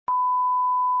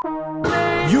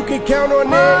You can count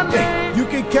on it. You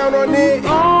can count on it. You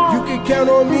can count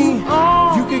on me.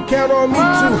 You can count on me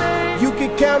too. You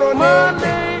can count on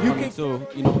it. You can. So,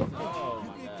 you know.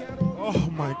 Oh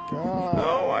my God.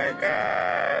 Oh my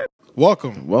God.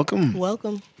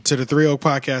 Welcome To the 3 Oak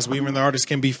Podcast, we even the artists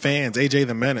can be fans. AJ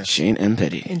the Menace. Shane and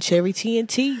Petty. And Cherry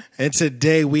TNT. And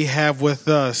today we have with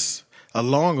us a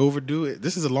long overdue.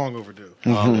 This is a long overdue.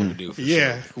 Long overdue for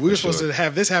Yeah, sure. we were supposed to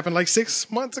have this happen like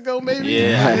 6 months ago, maybe.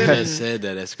 Yeah, I just said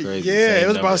that. That's crazy. Yeah, Same it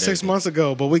was number about and 6 everything. months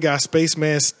ago. But we got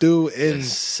Spaceman, Stuu, and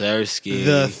Sirski.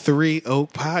 the 3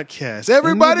 Oak Podcast.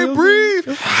 Everybody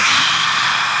breathe.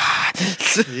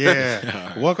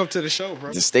 Yeah. Welcome to the show,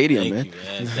 bro. The stadium, Thank man. you,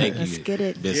 man. Thank you. Let's get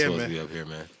it. Been Yeah, supposed man. to be up here,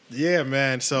 man. Yeah,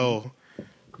 man. So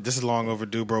this is long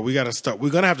overdue, bro. We got to start. We're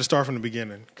gonna have to start from the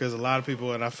beginning because a lot of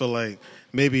people, and I feel like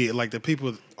maybe like the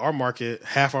people, our market,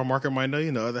 half our market might know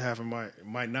you, the other half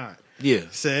might not. Yeah.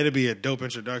 So it'd be a dope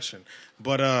introduction.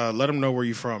 But let them know where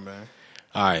you from, man.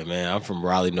 All right, man. I'm from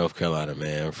Raleigh, North Carolina,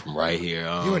 man. I'm from right here.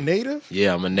 You a native?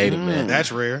 Yeah, I'm a native, man. That's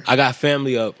rare. I got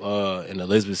family up in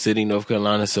Elizabeth City, North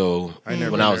Carolina. So never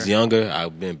when I been was there. younger,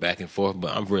 I've been back and forth.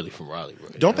 But I'm really from Raleigh, bro.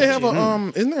 Don't they have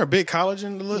a Isn't there a big college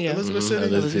in Yeah. Elizabeth City?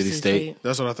 Elizabeth City State.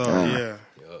 That's what I thought. Yeah,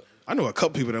 I know a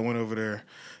couple people that went over there.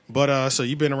 But so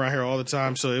you've been around here all the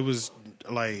time. So it was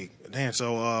like, damn.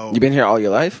 So You been here all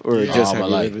your life, or Yeah. just All have my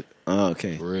you life. lived- Oh,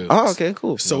 okay. For real. Oh, okay,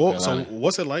 cool. so North so Carolina.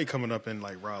 what's it like coming up in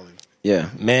like Raleigh? Yeah,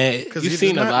 Man, 'Cause you've you-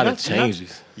 seen a not- lot not- of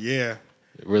changes. Yeah.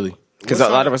 Really. because What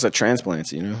a lot side- of us are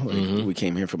transplants. You know, like we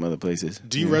came here from other places.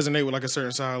 Do you resonate with like a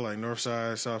certain side, like north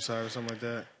side, south side, or something like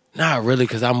that? Not really,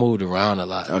 because I moved around a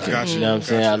lot. Okay. Like, Gotcha. you know what I'm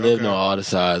saying? Gotcha. I lived Okay. on all the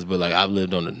sides, but like I've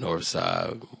lived on the north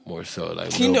side more so.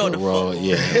 Like You know Millbrook the Road,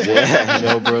 fuck. yeah,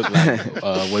 Millbrook,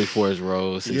 like Wake Forest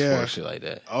Road, 6 Yeah. Forest, shit like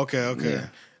that. Okay. Yeah.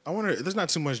 I wonder. There's not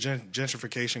too much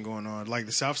gentrification going on. Like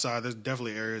the south side, there's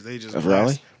definitely areas they just Of blast,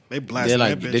 Raleigh? They blast. They're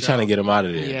like that bitch they're trying to out. get them out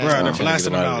of there. Yeah. Bro, Trying they're to get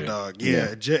blasting them out, of there.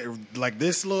 dog. Yeah, like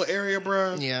this little area,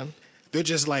 bro. Yeah. They're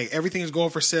just like everything's going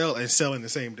for sale and selling the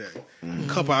same day. A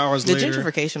couple hours The later.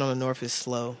 gentrification on the north is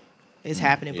slow. It's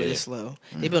happening, but Yeah. it's slow.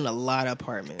 They building a lot of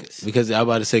apartments. Because I'm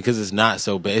about to say, because it's not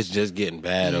so bad, it's just getting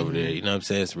bad over there. You know what I'm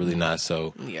saying? It's really not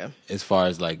so. Yeah. As far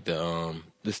as like the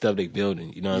stuff they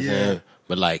building, you know what I'm Yeah. saying?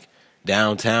 But like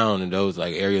downtown and those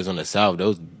like areas on the south,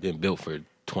 those been built for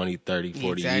 20, 30,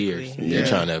 40 Exactly. years. Yeah. They're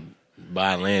trying to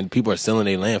buy land. People are selling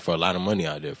their land for a lot of money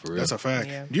out there, for real. That's a fact.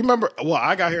 Yeah. Do you remember? Well,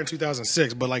 I got here in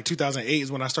 2006, but like 2008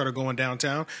 is when I started going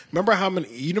downtown. Remember how many?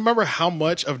 You remember how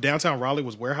much of downtown Raleigh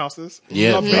was warehouses?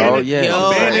 Yeah. Abandoned- Oh, yeah.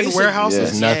 abandoned I used to-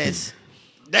 warehouses. Yeah. nothing. Yes.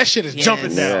 That shit is Yes.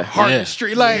 jumping down. Yeah. Hart Yeah.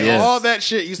 Street, like Yes. all that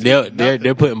shit used to. be They're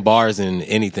nothing. putting bars in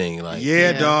anything. Like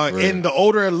Yeah, Yeah. dog. Right. And the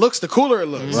older it looks, the cooler it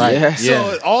looks. Right. Yeah.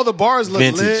 So all the bars look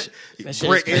Vintage. lit, shit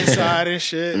brick is- inside and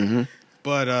shit.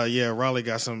 But yeah, Raleigh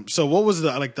got some. So what was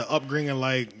the upbringing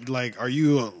like? Like, are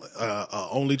you a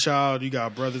only child? You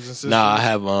got brothers and sisters? Nah, I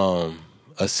have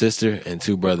a sister and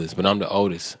 2 brothers, but I'm the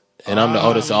oldest. And I'm the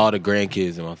oldest of all the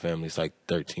grandkids in my family. It's like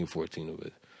 13, 14 of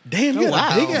us. Damn, you Oh,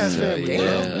 got a wow. big ass family.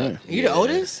 Yeah. You the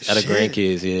oldest? Out of Shit.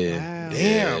 grandkids, yeah.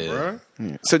 Damn, Yeah.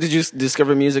 bro. So did you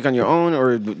discover music on your own,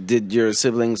 or did your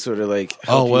siblings sort of like?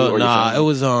 Help Oh you, well, or your nah. family? It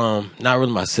was not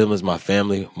really my siblings, my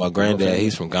family. My granddad,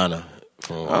 he's from Ghana,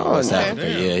 from West nice. Africa.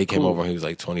 Yeah, he came over when he was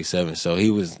like 27, so he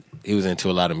was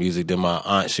into a lot of music. Then my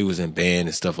aunt, she was in band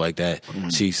and stuff like that.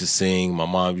 She used to sing. My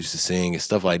mom used to sing and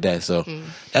stuff like that. So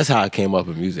that's how I came up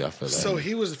with music. I feel like So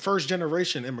he was first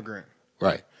generation immigrant.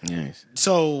 right. Nice.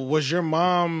 So was your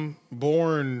mom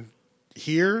born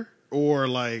here or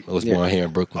like? I was Yeah. born here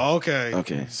in Brooklyn. Okay.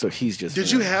 Okay, so he's just. Did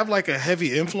you have like a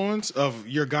heavy influence of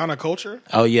your Ghana culture?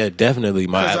 Oh yeah, definitely.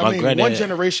 My 'Cause, my granddad. one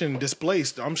generation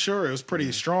displaced. I'm sure it was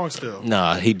pretty strong still.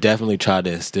 Nah, he definitely tried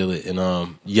to instill it.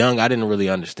 And young, I didn't really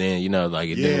understand. You know, like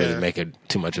it didn't Yeah. really make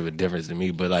too much of a difference to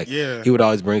me. But like, Yeah. he would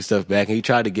always bring stuff back, and he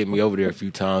tried to get me over there a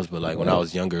few times. But like when I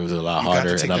was younger, it was a lot You got to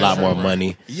harder take and a that lot more forward.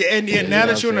 money. Yeah, and now you know that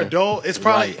what you're I'm an saying? adult, it's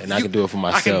probably Right, and I can do it for I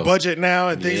can myself. budget now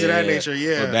and things of that nature.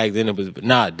 Yeah, But back then it was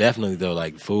definitely though,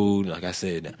 like food, like I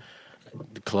said,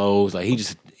 the clothes. Like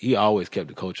he always kept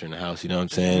the culture in the house. You know what I'm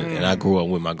saying? And I grew up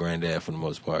with my granddad for the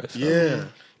most part. So. yeah.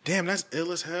 Damn, that's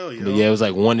ill as hell, yo. But yeah, it was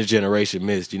like one generation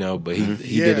missed, you know. But he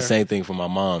Yeah. did the same thing for my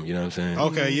mom. You know what I'm saying?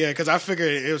 Okay, yeah, because I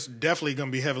figured it was definitely gonna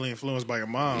be heavily influenced by your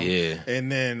mom. Yeah.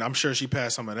 and then I'm sure she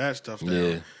passed some of that stuff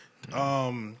down.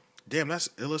 Yeah. Damn, that's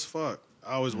ill as fuck.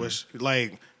 I always wish,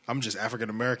 like, I'm just African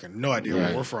American, no idea where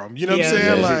Right. we're from. You know what I'm Yeah.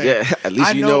 saying? Yeah, Like, yeah, at least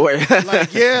I you know where.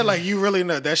 like, yeah, like you really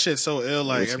know that shit's so ill.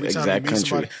 Like Which every time you exact meet country.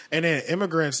 somebody, and then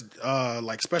immigrants,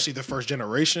 like especially the first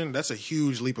generation, that's a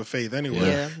huge leap of faith anyway.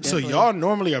 Yeah, so definitely. y'all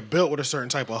normally are built with a certain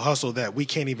type of hustle that we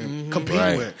can't even compete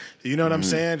Right. with. You know what I'm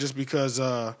saying? Just because.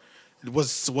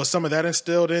 Was some of that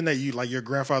instilled in that you like your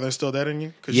grandfather instilled that in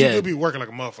you? Because Yeah. you could be working like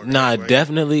a motherfucker. Nah, anyway.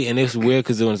 definitely, and it's weird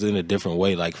because it was in a different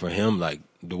way. Like for him, like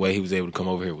the way he was able to come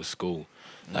over here with school,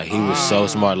 like he was so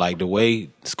smart. Like the way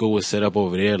school was set up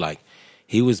over there, like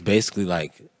he was basically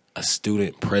like a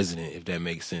student president, if that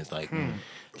makes sense. Like,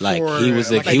 like For, he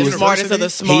was like, he the was smartest of the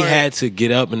smart. He had to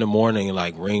get up in the morning and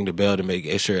like ring the bell to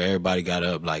make sure everybody got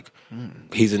up. Like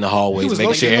he's in the hallways, was making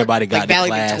low-key sure like- everybody got like to Valley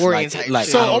class. Victorian Like, type like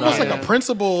shit. So I don't almost know. like a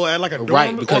principal at like a dorm,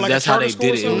 Right, or because like that's a how charter they school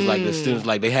did or it. It was something? like the students,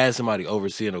 like they had somebody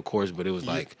overseeing, of course, but it was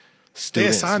like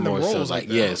students assigned them more so. roles Like like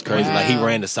that. yeah, it's crazy. Like he Wow.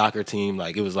 ran the soccer team.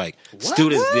 Like it was like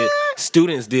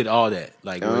students did all that.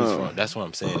 Like where he's from. That's what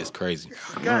I'm saying. It's crazy.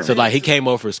 So like he came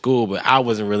over for school, but I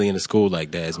wasn't really into school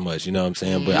like that as much. You know what I'm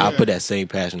saying? But I put that same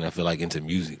passion, I feel like, into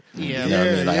music. Yeah. You know what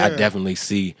I mean? Like I Yeah. definitely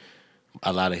see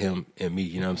a lot of him in me.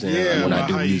 You know what I'm saying? Yeah, Like, when I about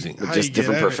do how you- music. how Just you get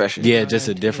different at it. professions. Yeah, just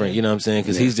a different, you know what I'm saying?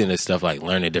 Because he's doing this stuff like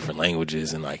learning different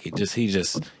languages and like he just,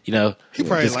 you know, He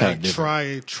probably just kinda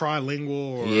like trilingual.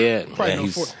 Or Yeah, probably man, know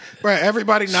he's- four. Right,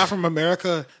 everybody not from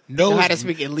America knows Know how to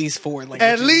speak at least 4 languages.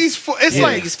 At least 4. It's Yeah.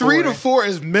 like At least 3 to 4. 4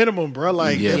 is minimum, bro.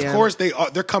 Like, Yeah. of Yeah. course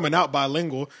they're coming out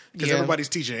bilingual because Yeah. everybody's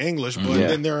teaching English, but Yeah.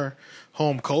 then their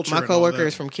home culture. My and all coworker that.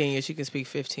 is from Kenya. She can speak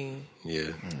 15. Yeah.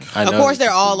 Of course, they're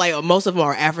all like most of them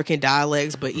are African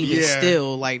dialects, but even Yeah.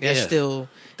 still, like that's Yeah. still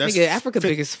That's nigga, Africa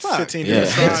big as fuck. 15 Yeah.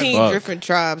 different tribes 15 Fuck. different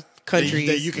tribes, countries.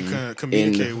 that you can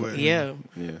communicate with. yeah.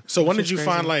 So when Which did you is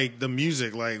find crazy. like the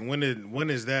music? Like when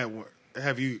is that?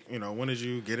 Have you when did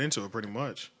you get into it? Pretty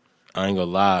much. I ain't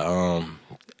gonna lie,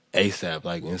 ASAP,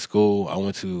 like in school, I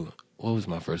went to, what was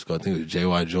my first school? I think it was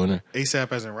J.Y. Joyner.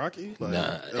 ASAP as in Rocky? Like,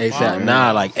 Nah, the ASAP, line?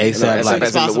 nah, like ASAP, as like in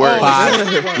the possible. word.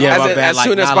 yeah, my As bad, like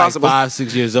soon as not possible. like 5,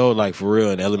 6 years old, like for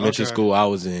real. In elementary Okay. school, I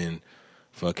was in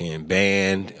fucking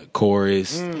band,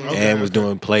 chorus, okay, and was okay.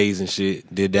 doing plays and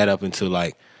shit. Did that up until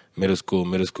like middle school.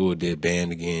 Middle school did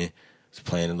band again. Was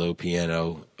playing a little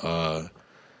piano.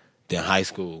 Then high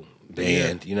school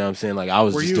band. You know what I'm saying? Like I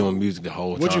was Were just you- doing music the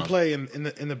whole time. What'd you play in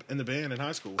the band in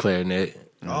high school? Clarinet.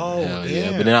 Oh, Hell damn.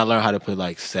 yeah! But then I learned how to play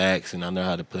like sax, and I learned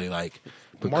how to play like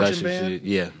percussion band? shit.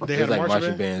 Yeah, They it had was a like marching marching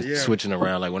band? bands Yeah. switching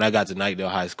around. Like when I got to Nightdale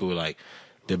High School, like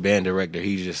the band director,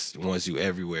 he just wants you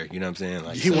everywhere. You know what I'm saying?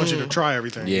 Like He so- wants you to try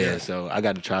everything. Yeah, so I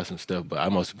got to try some stuff, but I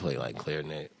mostly played like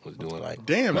clarinet. Was doing like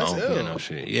Damn, my that's own ill. piano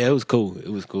shit. Yeah, it was cool. It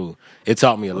was cool. It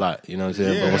taught me a lot. You know what I'm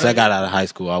saying? Yeah, but once hell I got out of high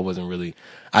school, I wasn't really.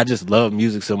 I just loved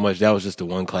music so much. That was just the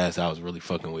one class I was really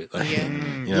fucking with. Like, Yeah. you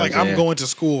know Like what I'm I'm saying? going to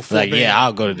school for Like band. yeah,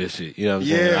 I'll go to this shit. You know what I'm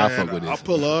saying? Yeah, I'll fuck with this. I'll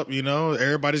pull up.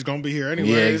 Everybody's gonna be here anyway.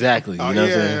 Yeah, exactly. You Oh, know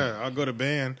what I'm yeah, saying? yeah. I'll go to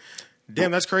band.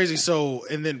 Damn, that's crazy. So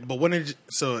but when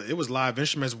so it was live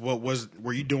instruments.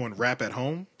 Were you doing rap at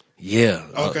home? Yeah.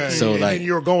 Okay, So and like, then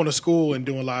you were going to school and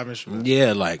doing live instruments.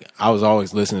 yeah, like I was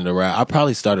always listening to rap. I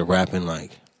probably started rapping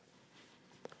like.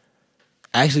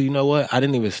 Actually, you know what? I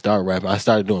didn't even start rapping. I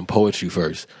started doing poetry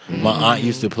first. My aunt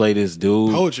used to play this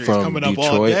dude Poetry is from coming up all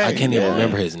Detroit. day. I can't even Yeah.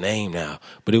 remember his name now,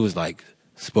 but it was like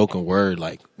spoken word,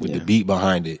 like with the beat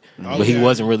behind it. But he Okay.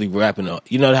 wasn't really rapping.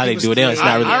 You know how they was- do it? It's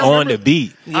not really I on remember- the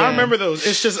beat. I Yeah. remember those.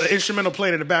 It's just an instrumental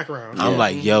played in the background. I'm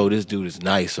like, yo, this dude is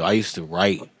nice. So I used to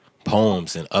write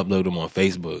poems and upload them on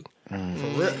Facebook.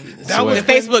 That was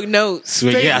The Facebook notes.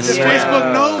 Swear, yeah, I the swear.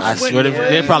 Facebook notes. I swear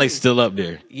they're probably still up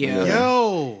there. Yeah.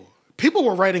 Yo, people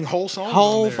were writing whole songs.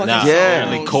 Whole on there. fucking Nah, Yeah.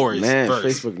 apparently chorus Man,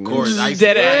 first. Facebook Chorus. notes. I used to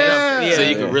Dead write it ass. up so Yeah.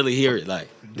 you could really hear it. Like,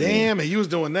 Damn, and you was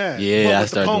doing that. yeah, What, I with the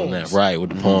started doing poems? that right with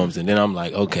the poems, and then I'm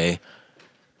like, okay,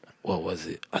 what was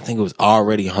it? I think it was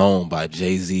 "Already Home" by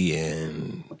Jay-Z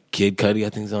and Kid Cudi. I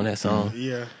think is on that song.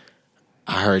 Yeah.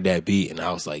 I heard that beat, and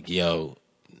I was like, yo.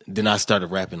 Then I started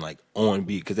rapping like on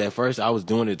beat because at first I was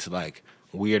doing it to like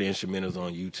weird instrumentals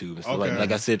on YouTube and stuff Okay.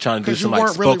 like I said, trying to do 'Cause you some like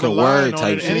weren't really spoken relying word on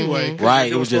type it shit. anyway, 'cause Right,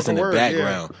 you're it was doing just in the spoken word, yeah.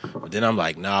 background. But then I'm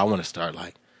like, nah, I want to start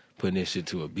like putting this shit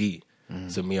to a beat.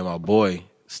 So me and my boy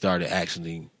started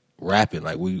actually rapping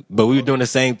like we were doing the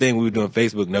same thing. We were doing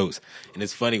Facebook notes, and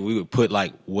it's funny, we would put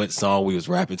like what song we was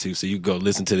rapping to, so you go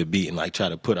listen to the beat and like try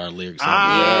to put our lyrics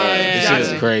on it. This shit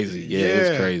was crazy. Yeah, it Yeah.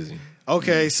 was crazy.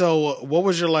 Okay, so what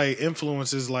was your like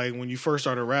influences like when you first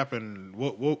started rapping?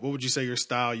 What would you say your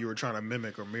style you were trying to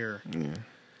mimic or mirror?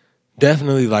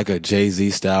 Definitely like a Jay-Z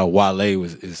style. Wale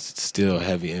is still a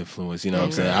heavy influence. You know what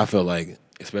I'm saying? I feel like,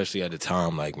 especially at the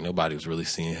time, like nobody was really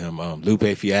seeing him.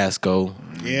 Lupe Fiasco.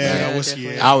 Yeah, that was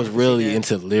definitely. yeah. I was really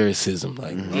into lyricism,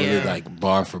 like really Yeah. like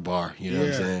bar for bar. You know what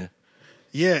I'm Yeah. saying?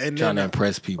 Yeah, and Trying to then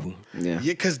impress people. Yeah.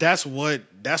 yeah, because that's what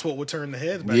would turn the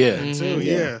heads back Yeah. then too.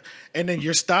 Yeah. And then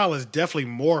your style is definitely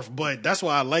morphed, but that's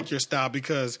why I like your style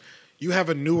because you have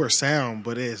a newer sound,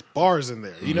 but it's bars in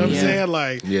there. You know what I'm saying?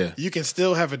 Like, you can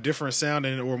still have a different sound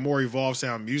or more evolved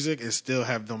sound music and still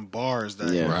have them bars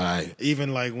that, right.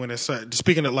 Even like when it's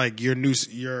speaking of like your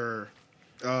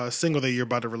single that you're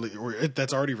about to release, or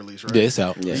that's already released, right? Yeah, it's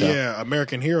out. Yeah,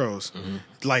 American Heroes.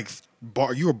 Like,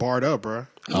 you were barred up, bro.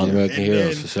 All American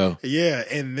Heroes, for sure. Yeah,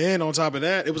 and then on top of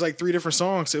that, it was like 3 different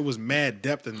songs. It was mad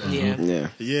depth in that.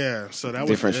 Yeah. So that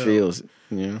different was feels.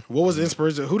 Yeah. What was the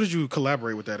inspiration? Who did you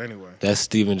collaborate with that anyway? That's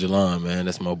Steven Jalon, man.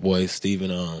 That's my boy,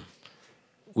 Steven.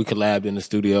 We collabed in the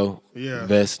studio. Yeah.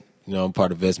 Vest, I'm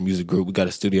part of Vest Music Group. We got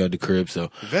a studio at the crib, so.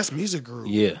 Vest Music Group?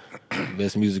 Yeah.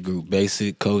 Vest Music Group.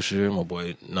 Basic, Kosher, my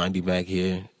boy 90 back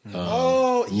here.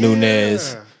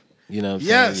 Nunez. You know what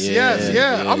I'm saying?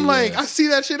 Yes. I'm like, I see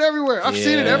that shit everywhere. I've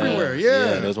seen it everywhere.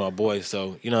 Yeah, that's my boy.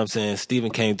 So, you know what I'm saying? Steven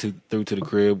came through to the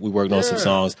crib. We worked on some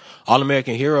songs. All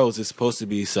American Heroes is supposed to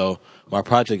be, so my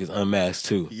project is Unmasked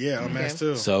too. Yeah, Unmasked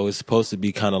too. So it's supposed to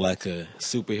be kind of like a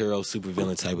superhero,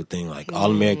 supervillain type of thing. Like All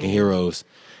American Heroes,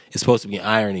 it's supposed to be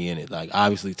irony in it. Like,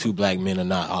 obviously, 2 black men are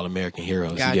not all American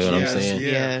heroes. Gotcha. You get what I'm saying?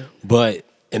 Yeah. But...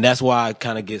 And that's why it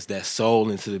kind of gets that soul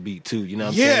into the beat too. You know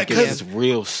what I'm saying? Because it's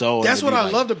real soul. That's what I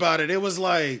loved about it. It was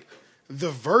like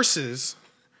the verses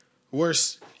were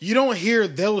you don't hear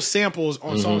those samples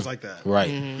on songs like that, right?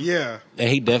 Yeah, and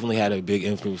he definitely had a big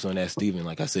influence on that. Steven,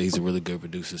 like I said, he's a really good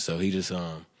producer. So he just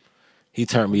he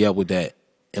turned me up with that.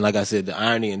 And like I said, the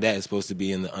irony in that is supposed to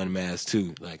be in the Unmasked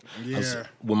too. Like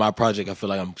with my project, I feel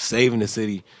like I'm saving the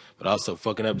city, but also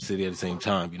fucking up the city at the same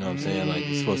time. You know what I'm saying? Like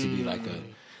it's supposed to be like a.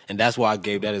 And that's why I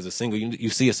gave that as a single. You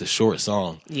see, it's a short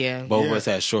song. Yeah. Both of us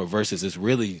had short verses. It's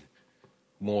really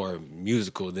more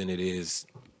musical than it is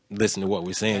listen to what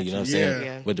we're saying. You know what I'm saying?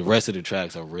 Yeah. But the rest of the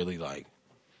tracks are really like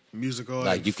musical.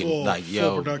 Like you can full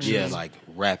production. like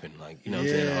rapping, like you know what I'm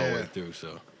saying, the whole way through.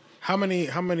 So how many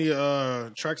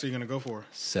tracks are you gonna go for?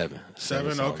 7.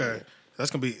 7. Okay. That's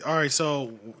gonna be all right.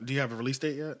 So, do you have a release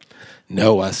date yet?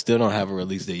 No, I still don't have a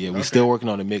release date yet. We're still working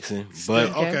on the mixing,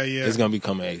 but it's gonna be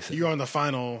coming ASAP. You're in the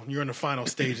final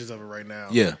stages of it right now.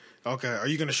 Yeah. Okay. Are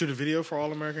you gonna shoot a video for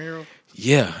All American Hero?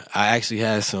 Yeah, I actually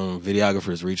had some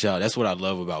videographers reach out. That's what I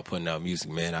love about putting out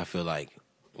music, man. I feel like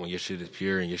when your shit is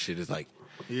pure and your shit is like,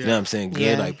 you know what I'm saying,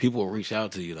 good. Like people will reach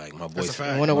out to you. Like my boy,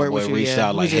 reached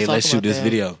out like, hey, let's shoot this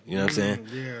video. You know what I'm saying?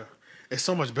 Yeah. It's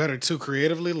so much better too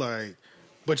creatively, like.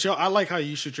 But I like how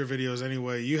you shoot your videos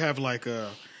anyway. You have like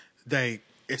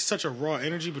it's such a raw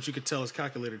energy, but you could tell it's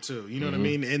calculated too. You know what I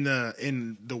mean? In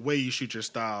the way you shoot your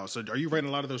style. So are you writing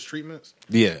a lot of those treatments?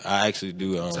 Yeah, I actually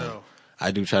do. I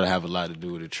do try to have a lot to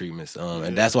do with the treatments,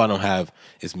 and that's why I don't have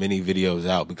as many videos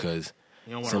out because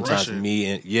sometimes me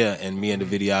and the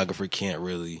videographer can't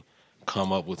really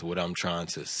come up with what I'm trying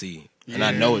to see. And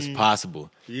I know it's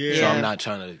possible. Yeah. So I'm not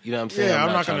trying to, you know what I'm saying? Yeah,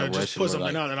 I'm not going to just put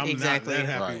something out that I'm not that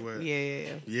happy with.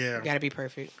 Yeah. Got to be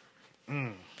perfect.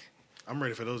 I'm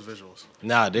ready for those visuals.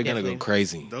 Nah, they're going to go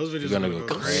crazy. Those videos are going to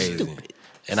go crazy. Stupid.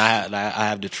 And I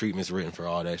have the treatments written for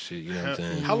all that shit, you know what I'm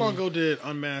saying? How long ago did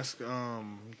Unmask,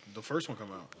 the first one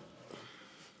come out?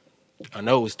 I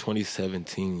know it was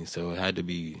 2017, so it had to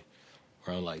be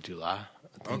around like July.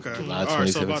 Okay. July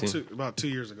 2017. All right, so about 2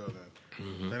 years ago then.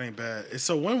 That ain't bad.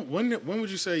 So when would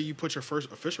you say you put your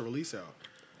first official release out?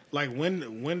 Like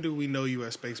when do we know you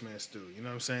as Spaceman Stuu? You know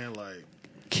what I'm saying? Like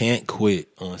Can't Quit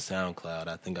on SoundCloud.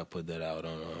 I think I put that out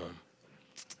on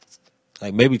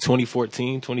like maybe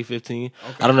 2014, 2015.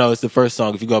 Okay. I don't know. It's the first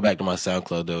song. If you go back to my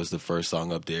SoundCloud, though, it's the first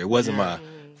song up there. It wasn't my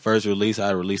first release.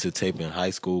 I released a tape in high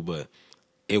school, but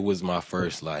it was my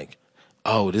first like,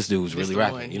 oh, this dude was really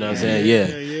rapping. You know what I'm saying?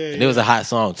 Yeah. And it was a hot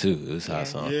song too. It was a hot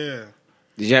song. Yeah.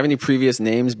 Did you have any previous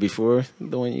names before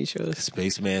the one you chose?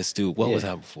 Spaceman Stuu. What was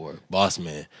that before?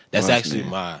 Bossman. That's actually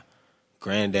my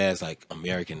granddad's like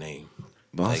American name.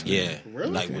 Bossman. Like,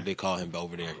 really? Like what they call him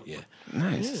over there. Yeah.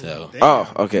 Nice. So.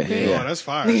 Okay. Damn. Yeah. Oh, that's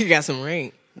fire. You got some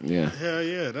rank. Yeah. Hell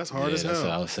yeah, that's hard as hell. That's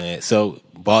what I was saying. So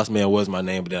Bossman was my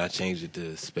name, but then I changed it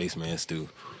to Spaceman Stuu.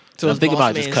 So I'm thinking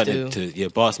about just cutting it to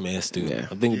Bossman Stuu. Yeah.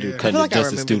 I'm thinking of cutting it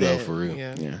just to Stuu though, for real.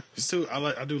 Yeah. Stuu,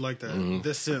 I do like that.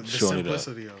 The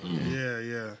simplicity of it.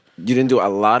 Yeah. You didn't do a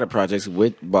lot of projects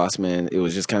with Bossman. It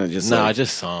was just kind of just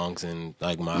just songs and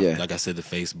like like I said, the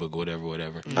Facebook,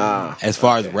 whatever. As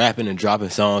far as rapping and dropping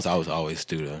songs, I was always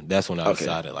Stuu though. That's when I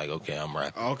decided like, okay, I'm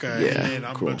rapping. Okay. Yeah. And then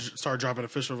I'm gonna start dropping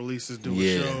official releases, doing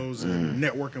shows and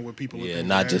networking with people. Yeah,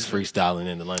 not just freestyling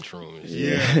in the lunchroom.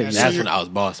 Yeah. That's when I was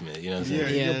Bossman. You know what I'm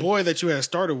saying? Yeah. Your boy that you had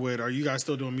started with, are you guys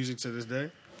still doing music to this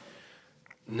day?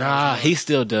 Nah, he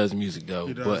still does music though,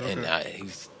 and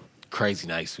he's crazy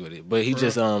nice with it. But he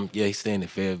just he's staying in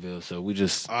Fayetteville, so we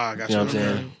just got you know what I'm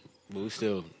saying? But we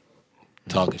still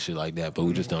talking shit like that, but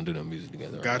we just don't do no music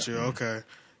together. Got you, okay.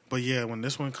 But yeah, when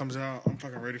this one comes out, I'm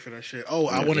fucking ready for that shit. Oh,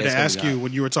 I wanted Yeah, to it's gonna ask be you out.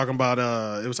 when you were talking about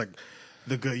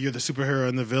the good. You're the superhero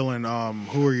and the villain.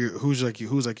 Who's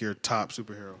like your top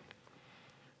superhero?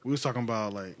 We was talking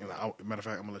about like. Matter of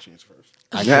fact, I'm gonna let you answer first.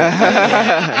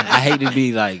 I hate to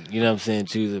be like, you know what I'm saying,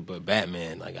 choose it, but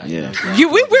Batman, like, you know what I'm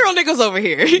saying? We real niggas over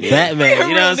here. Batman,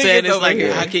 you know what I'm saying? It's like,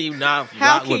 here. how can you not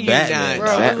How rock can with you Batman? not? Bro,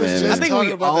 dog? we was Batman. just I think talking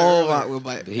we about that all earlier. rock with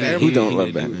Batman. Who don't love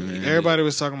he Batman? Everybody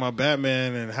was talking about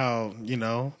Batman and how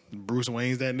Bruce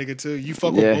Wayne's that nigga too. You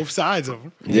fuck Yeah. with both sides of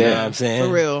him. You know what Yeah. I'm saying?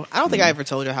 For real. I don't think I ever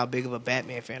told you how big of a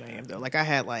Batman fan I am, though. Like, I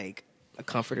had, like, a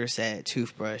comforter set,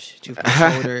 toothbrush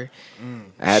holder,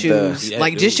 I had shoes. Yeah,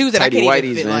 like, dude. just shoes that I Tidy can't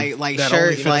even whities, fit. man. Like That shirt,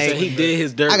 only fits like... So he did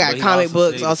his dirt. I got but he comic also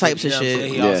books, said- all types of you know what I'm shit.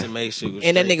 saying? He Yeah. also made sure it was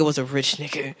And that straight. nigga was a rich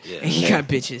nigga. Yeah. And he got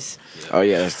bitches. Oh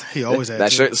yeah, He always had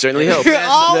that to. certainly helped.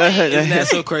 Isn't that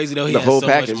so crazy though? He The had whole so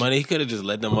package. much money. He could have just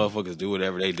let them motherfuckers do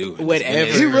whatever they do.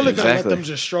 Whatever. He really could have let Exactly. them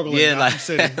just struggle Yeah, in Gotham like-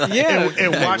 City. Yeah.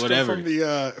 and Like, watch whatever.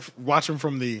 them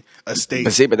from the estate.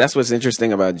 But see, that's what's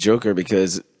interesting about Joker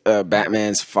because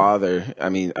Batman's father. I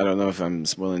mean, I don't know if I'm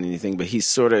spoiling anything, but he's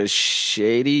sort of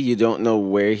shady. You don't know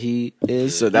where he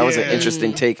is, so that was an Yeah.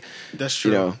 interesting take. That's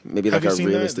true. You know, maybe Have like you a seen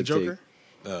that, realistic the Joker?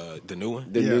 The new one?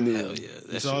 The Yeah. new Hell yeah.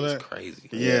 That saw shit was that? crazy.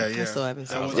 Yeah, I yeah. still haven't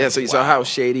seen it. Yeah, so you saw Wow. how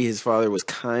shady his father was,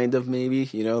 kind of maybe.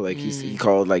 You know, like he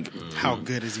called like How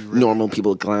good is he? Really? normal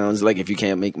people clowns. Like if you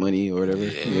can't make money or whatever.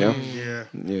 You know, Yeah.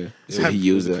 yeah. It So was- he it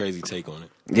used was a that. crazy take on it.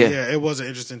 Yeah. It was an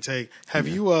interesting take. Have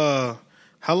you?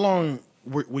 How long?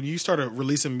 When you started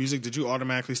releasing music, did you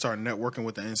automatically start networking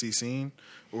with the NC scene,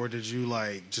 or did you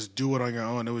like just do it on your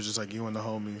own? It was just like you and the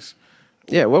homies.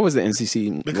 Yeah, what was the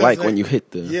NCC Because like they- when you hit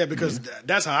the? Yeah, because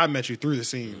that's how I met you through the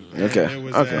scene. And Okay, it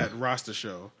was okay. at Rasta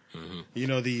Show. You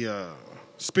know the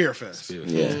Spirit Fest.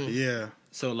 Yeah. Yeah.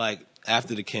 So like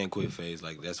after the can't quit phase,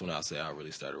 like that's when I say I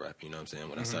really started rapping. You know what I'm saying?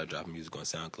 When I started dropping music on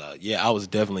SoundCloud, yeah, I was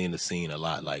definitely in the scene a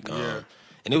lot. Like, Yeah.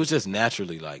 and it was just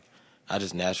naturally like I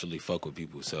just naturally fuck with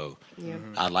people. So Yeah.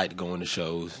 I like going to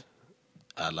shows.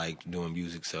 I like doing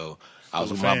music. So I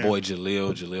was a with my fan. boy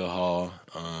Jaleel Hall.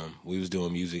 We was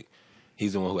doing music.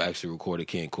 He's the one who actually recorded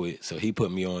Can't Quit. So he put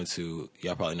me on to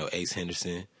y'all probably know Ace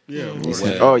Henderson. Yeah. of Ace course.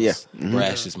 Hen- Oh, yeah.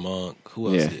 Brash's Monk. Who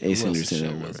else? Yeah, did- Ace who else's Henderson, I show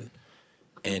remember. was it?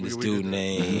 And this We dude did that.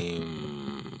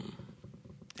 named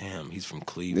damn, he's from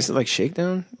Cleveland. This is like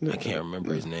Shakedown. I can't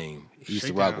remember his name. He used to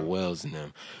Shakedown. rock with Wells and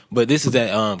them. But this is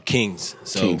at Kings.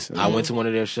 So Kings, I went to one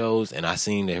of their shows and I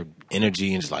seen their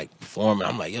energy and just like performing.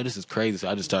 I'm like, yo, this is crazy. So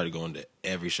I just started going to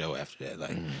every show after that.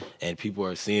 Like, and people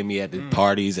are seeing me at the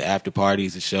parties, after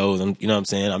parties, the shows. You know what I'm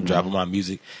saying? I'm dropping my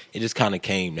music. It just kind of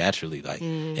came naturally. Like,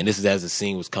 and this is as the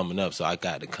scene was coming up. So I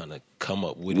got to kind of come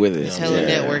up with With it. it. You know what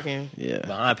Hella I'm saying? networking. Yeah.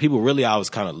 Behind people really I was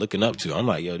kind of looking up to. I'm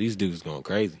like, yo, these dudes going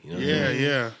crazy. You know what I'm Yeah, saying?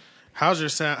 yeah. How's your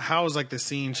sound? How has like the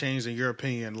scene changed in your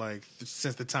opinion? Like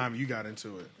since the time you got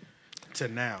into it to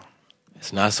now.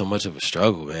 It's not so much of a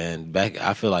struggle, man.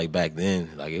 I feel like back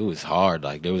then, like it was hard.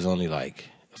 Like there was only like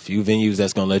a few venues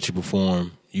that's gonna let you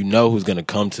perform. You know who's gonna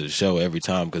come to the show every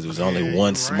time because it was only Yeah,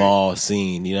 one you're small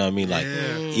scene. You know what I mean? Like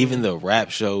Yeah. even the rap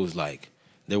shows, like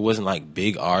there wasn't like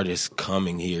big artists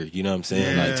coming here. You know what I'm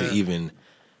saying? Like to Yeah. even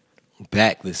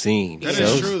back the scene. That So is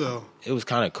it was- true though. It was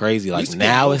kind of crazy. We Like used to get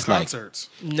now no it's like concerts.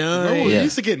 None. No, we Yeah.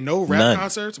 used to get no rap None.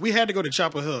 concerts. We had to go to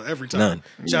Chapel Hill every time. None.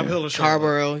 Chapel Hill or Charlotte.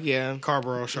 Carborough, yeah.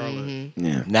 Carborough, Charlotte.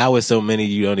 Yeah. now it's so many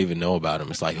you don't even know about them.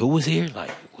 It's like who was here?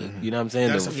 Like you know what I'm saying?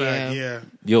 That's a fact. Yeah. Yeah.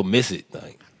 You'll miss it.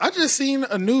 Like I just seen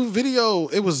a new video.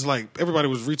 It was like everybody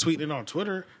was retweeting it on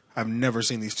Twitter. I've never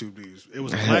seen these two dudes. It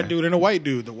was a black dude and a white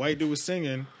dude. The white dude was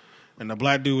singing, and the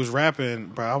black dude was rapping.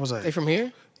 But I was They like, from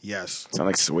here? yes. Sound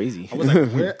like Swayze. I was like,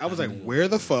 where? I was like, where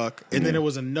the fuck? And then it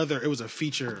was another. It was a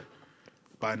feature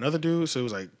by another dude. So it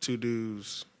was like two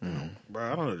dudes. Bro,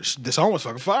 I don't know. The song was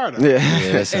fucking fire though. Yeah.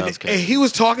 yeah, that And, sounds and crazy. he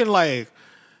was talking like,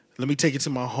 "Let me take you to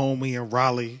my homie in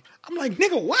Raleigh." I'm like,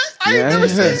 "Nigga, what? I Yeah, ain't never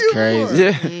seen that's you crazy.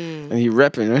 before." Yeah. And he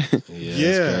repping, right? Yeah, Yeah.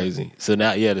 it's crazy. So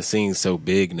now, yeah, the scene's so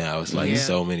big now. It's like Yeah.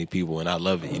 so many people, and I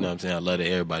love it. You know what I'm saying? I love that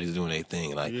everybody's doing their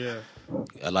thing. Like Yeah.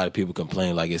 a lot of people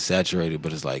complain like it's saturated,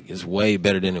 but it's like it's way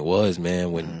better than it was,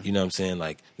 man. When you know what I'm saying?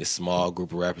 Like this small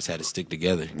group of rappers had to stick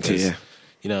together. 'Cause, Yeah.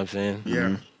 You know what I'm saying?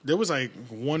 Yeah. There was like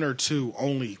one or two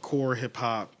only core hip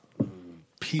hop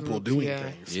people doing yeah.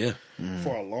 things Yeah.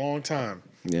 for a long time.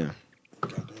 Yeah.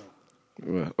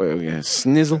 Wait, yeah.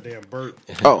 Snizzle. Damn, Bert.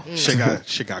 Oh.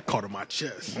 Shit got caught in my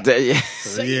chest. Yeah.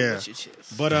 Yeah.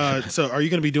 But so are you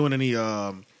gonna be doing any?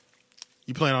 You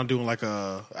You plan on doing like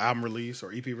a album release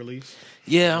or EP release?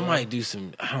 Yeah, I might do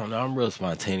some. I don't know. I'm real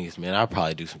spontaneous, man. I'll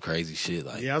probably do some crazy shit.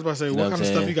 Like, Yeah, I was about to say, you what know kind I'm of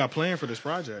stuff saying? you got planned for this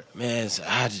project? Man, so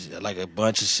I just like a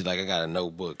bunch of shit. Like I got a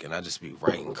notebook and I just be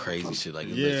writing crazy shit. Like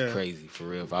it looks crazy for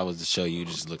real. If I was to show you, it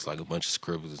just looks like a bunch of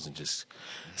scribbles and just.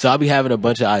 So I'll be having a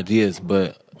bunch of ideas,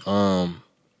 but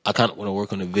I kind of want to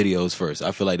work on the videos first.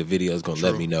 I feel like the video is gonna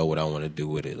let me know what I want to do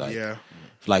with it. Like,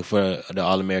 like for the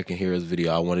All American Heroes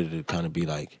video, I wanted it to kind of be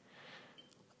like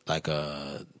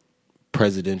a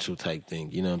presidential type thing,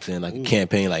 you know what I'm saying? Like a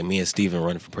campaign, like me and Steven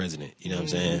running for president, you know what I'm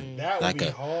saying? That like would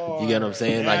be hard. You get what I'm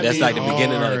saying? Like that's like the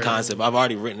beginning of the concept. I've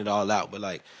already written it all out, but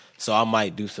like, so I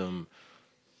might do some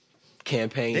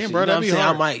campaign. Damn, shit, bro, you know that'd be what I'm saying?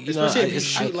 hard. I might, you especially know, if you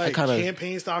shoot like kinda,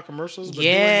 campaign style commercials. But you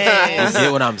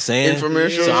get what I'm saying?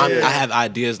 Infomercials, So I have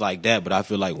ideas like that, but I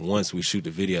feel like once we shoot the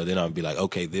video, then I'll be like,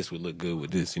 okay, this would look good with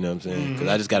this. You know what I'm saying? Because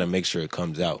I just got to make sure it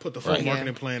comes out. Put the full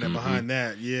marketing plan behind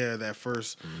that. Yeah, that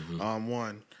first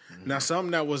one. Now,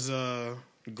 something that was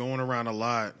going around a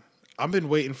lot. I've been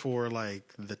waiting for like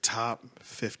the top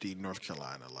 50 North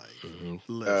Carolina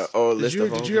list.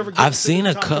 Did you ever? Get I've to seen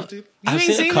the a top couple. 50? I've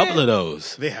seen a couple of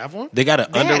those. They have one. They got an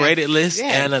underrated list they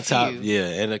had and a top, few.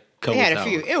 and a couple. They had a top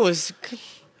few. ones. It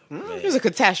was a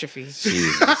catastrophe.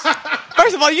 Jesus.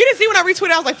 First of all, you didn't see when I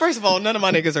retweeted. I was like, first of all, none of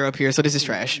my niggas are up here, so this is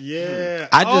trash. Yeah,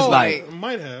 I just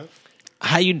might have.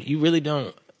 how you really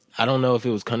don't. I don't know if it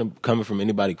was kind of coming from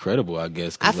anybody credible. I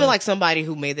guess I feel like somebody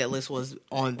who made that list was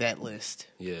on that list.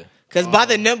 yeah. Because by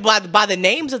the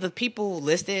names of the people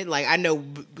listed, like I know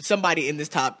somebody in this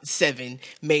top 7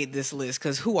 made this list.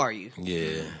 Because who are you?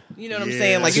 Yeah. You know what I'm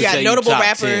saying? Like Just you got say you notable top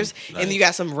rappers, 10, and like- then you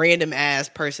got some random ass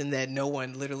person that no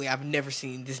one literally. I've never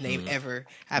seen this name ever.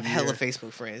 I have hella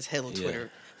Facebook friends, hella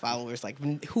Twitter followers. Like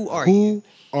who are you?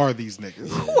 Who are these niggas?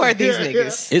 Who are these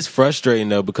niggas? It's frustrating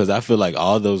though because I feel like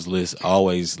all those lists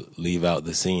always leave out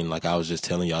the scene. Like I was just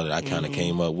telling y'all that I kind of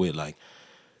came up with like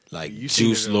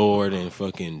Juice Lord and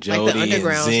fucking Jody and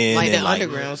Zen like and the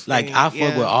underground. like I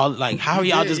fuck with all like how are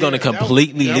y'all just gonna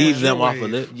completely that leave was them your off wave.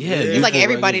 of list? Yeah. It's like Youthful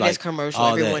everybody Records, that's commercial,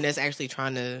 all everyone that. that's actually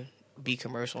trying to be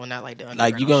commercial and not like the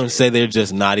underground. Like you gonna shit. say they're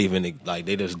just not even like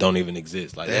they just don't even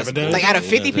exist. Like that's haven't done it? Like out of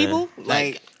bullshit, 50 you know what I'm people,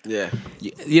 saying? like Yeah.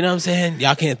 You know what I'm saying?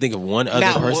 Y'all can't think of one other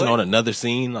Not person one? on another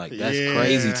scene. Like that's Yeah.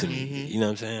 crazy to me. You know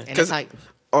what I'm saying? and it's like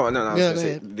Oh no, I was Yeah, gonna go say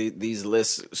ahead. these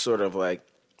lists sort of like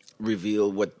reveal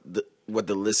what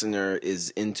the listener is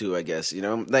into. I guess you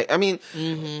know, like I mean,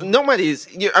 nobody's.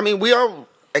 I mean, we all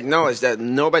acknowledge that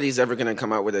nobody's ever going to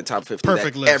come out with a top 50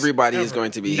 Perfect that list. everybody is Ever.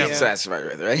 going to be Never. satisfied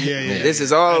with, right? Yeah. This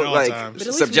is all At all like times. But at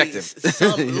least subjective.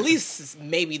 at least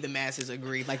maybe the masses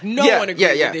agree. Like no Yeah, one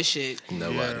agreed yeah. with this shit.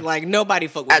 Nobody. Like nobody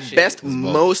fuck with At this shit. best,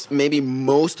 most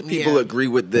people Yeah. agree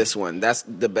with this one. That's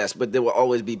the best, but there will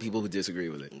always be people who disagree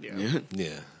with it. Yeah.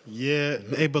 Yeah. Yeah.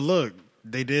 Hey, but look,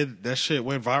 they did that shit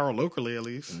went viral locally at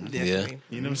least. Definitely.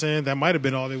 You know what I'm saying? That might have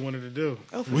been all they wanted to do.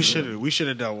 We should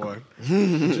have done one.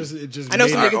 It just I know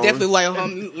made some it, niggas definitely like. Let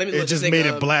me it look just this made nigga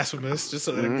it up. blasphemous. Just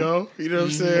to let it go. You know what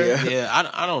I'm saying? Yeah.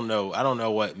 Yeah, I don't know. I don't know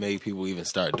what made people even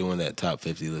start doing that top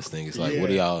 50 list thing. It's like, what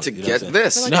do y'all To you know get what I'm saying?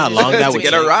 this. You know how long that To would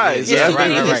get a take? rise. Yeah, Yeah, right,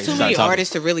 there's right. too Start many talking.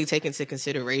 artists to really take into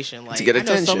consideration. Like get I know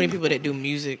so attention. many people that do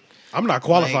music. I'm not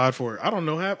qualified for it. I don't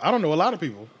know a lot of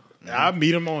people. I meet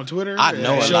them on Twitter. I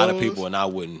know a at lot of shows. people, and I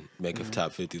wouldn't make a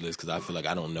top 50 list because I feel like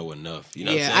I don't know enough. You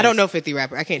know what I'm Yeah, saying? I don't know 50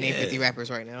 rappers. I can't name 50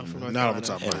 rappers right now from North Not off Carolina. the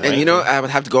top of my And head. And you know, I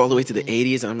would have to go all the way to the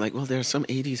 80s, and I'm like, well, there are some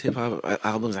 80s hip hop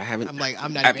albums I haven't. I'm like,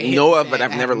 I'm not I even hip know with of, but that.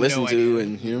 I've I never have no listened to, idea.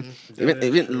 and you know,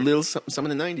 even little some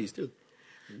in the 90s too.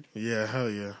 Yeah, hell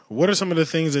yeah. What are some of the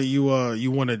things that you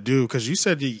want to do? Because you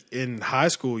said in high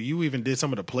school you even did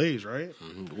some of the plays, right?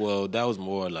 Well, that was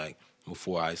more like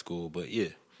before high school, but yeah.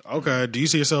 Okay. Do you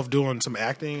see yourself doing some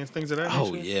acting and things of that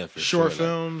Oh, nature? yeah, for Short sure, like-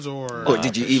 films or Oh,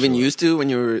 did you for even sure. used to when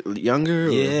you were younger?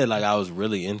 or- Yeah, like I was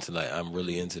really into I'm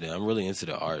really into that. I'm really into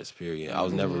the arts, period. I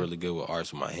was never really good with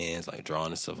arts with my hands, like drawing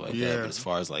and stuff like Yeah. that. But as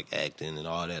far as like acting and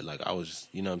all that, like I was just,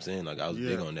 you know what I'm saying? Like I was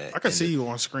big on that. I could And see you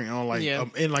on screen on like Yeah.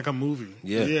 in like a movie.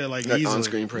 Yeah. Yeah, like Like easily.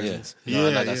 on-screen Yeah. presence. No,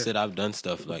 Yeah, like I yeah. said, I've done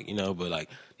stuff like, you know, but like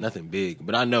nothing big.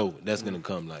 But I know that's gonna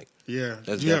come. Like Yeah.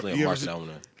 that's Do you definitely you a ever market I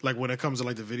wanna. Like when it comes to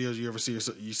like the videos, you ever see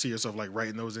yourself like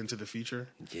writing those into the feature?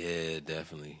 Yeah,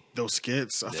 definitely. Those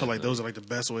skits, I feel like those are like the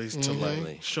best ways to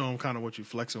Definitely. like show them kind of what you're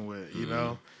flexing with, you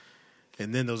know.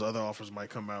 And then those other offers might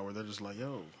come out where they're just like,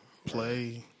 "Yo,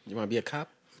 play, You want to be a cop?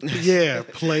 yeah,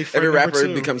 play." For Every number rapper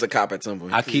two. becomes a cop at some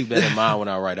point. I keep that in mind when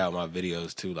I write out my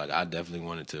videos too. Like I definitely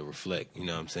wanted to reflect. You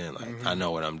know what I'm saying? Like I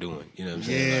know what I'm doing. You know what I'm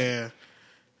saying? Like,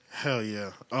 Yeah, hell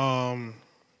yeah.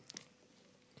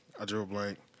 I drew a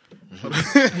blank.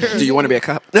 Do you want to be a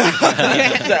cop?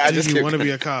 I Do you want to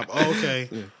be a cop? Oh, okay.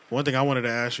 Yeah. One thing I wanted to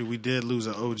ask you, we did lose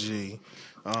an OG,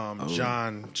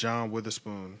 John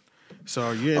Witherspoon. So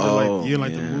are you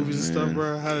into the movies and stuff,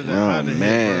 bro? How did that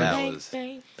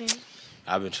hit, bro?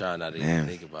 I've been trying not to even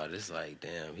think about it. It's like,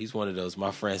 damn, he's one of those.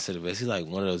 My friend said it best. He's like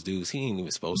one of those dudes. He ain't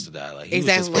even supposed to die. Like he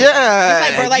exactly. was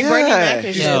just Like Bernie Mac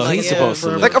and shit. Yo, he's supposed to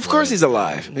live. Like, of course he's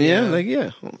alive. But I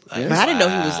didn't know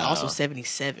he was also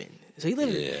 77. So he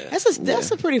lived.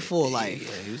 That's a pretty full life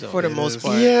for the most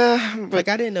part. Yeah, but like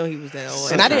I didn't know he was that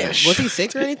old, and I didn't. Was he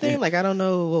sick or anything? Like I don't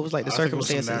know what was like the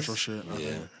circumstances. Natural shit.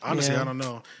 Yeah. Honestly, I don't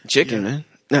know. Chicken, man.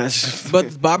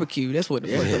 But barbecue. That's what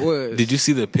the fuck it was. Did you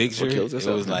see the picture? It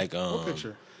was like what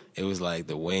picture? It was like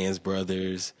the Wayans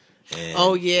brothers. And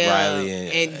Riley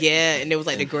and it was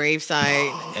like the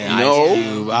gravesite. And Ice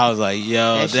Cube. I was like,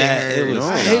 yo, I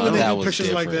hate when they do pictures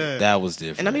different. like that. That was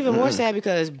different. And I'm even more sad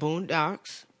because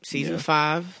Boondocks season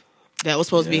 5 that was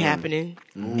supposed to be happening,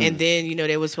 and then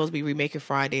they were supposed to be remaking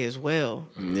Friday as well.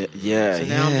 Yeah. So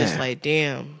now I'm just like,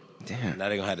 damn. Now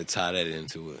they're gonna have to tie that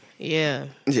into it. Yeah.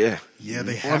 Yeah.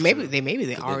 They have. Or maybe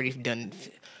they already done.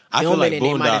 I feel like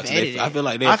Boondocks. I feel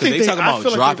like they talking about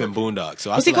dropping Boondocks.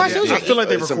 So I feel like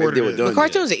they recorded it. The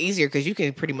cartoons are easier because you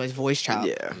can pretty much voice chop.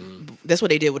 Yeah. That's what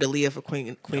they did with Aaliyah for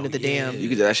Queen of the Dam. You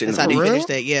could do that shit. That's how they finished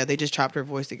that. Yeah, they just chopped her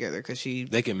voice together because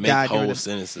they can make whole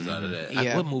sentences out of that.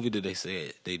 Yeah. What movie did they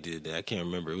say they did that? I can't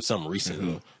remember. It was something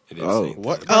recent.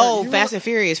 What? Fast and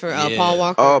Furious for Paul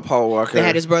Walker. Oh, Paul Walker. They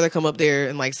had his brother come up there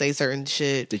and like say certain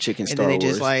shit. The chicken and Star then they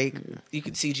Wars. just like you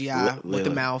could CGI with the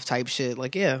mouth type shit.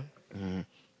 Like Get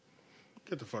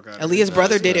the fuck out of Aaliyah's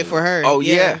brother did it for her. Oh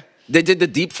yeah. They did the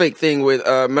deep fake thing with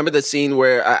remember the scene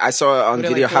where I saw on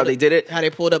video how they did it? How they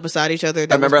pulled up beside each other.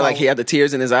 I remember like he had the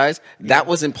tears in his eyes. That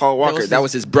wasn't Paul Walker. That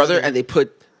was his brother, and they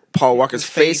put Paul Walker's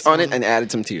face on it and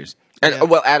added some tears. And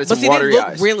added some watery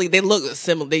eyes. They look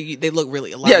similar. They look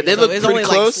really alike. Yeah, they look pretty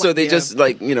close. So they just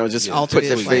just put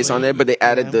their face on there, but they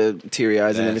added the teary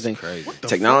eyes and everything. Crazy.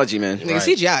 Technology, man.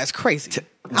 CGI is crazy.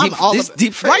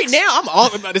 Deep fakes. Right now, I'm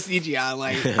all about the CGI.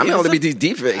 Like I'm gonna be these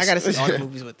deep fakes. I gotta see all the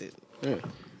movies with it.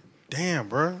 Damn,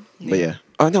 bro. But yeah.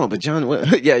 Oh no, but John.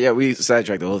 We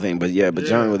sidetracked the whole thing. But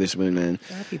John Witherspoon, man,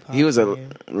 he was a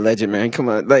legend, man. Come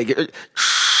on, like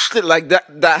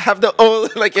that. Have the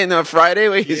old like in Friday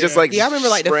where he's just like. Yeah, I remember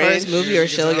like the first movie or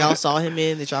show y'all saw him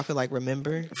in that y'all could like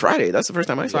remember. Friday. That's the first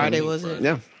time I saw him. Friday was it?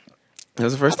 Yeah. That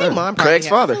was the first time. Craig's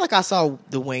father. I feel like I saw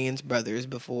the Wayans brothers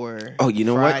before. Oh, you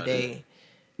know Friday. what?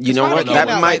 You know what?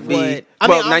 That might be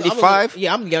 95.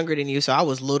 I'm younger than you, so I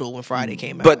was little when Friday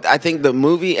came out. But I think the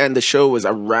movie and the show was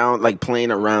around, like playing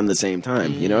around the same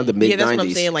time. You know, the mid 90s. Yeah, that's what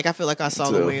I'm saying. Like I feel like I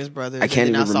saw the Wayans brothers. I can't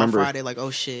even remember. I saw Friday. Like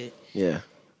oh shit. Yeah.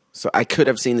 So I could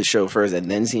have seen the show first and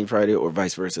then seen Friday, or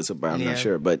vice versa. So, but I'm not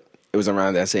sure. But it was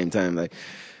around that same time. Like,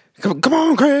 come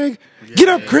on, Craig, get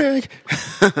up, Craig.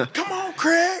 Come on,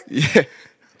 Craig. Yeah.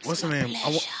 What's the name?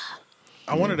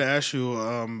 I wanted to ask you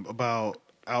about.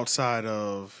 Outside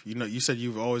of, you said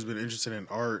you've always been interested in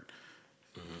art.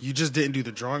 You just didn't do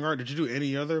the drawing art. Did you do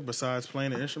any other besides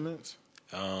playing the instruments?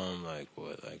 Like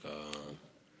what? Like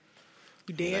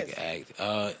you dance?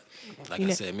 Like I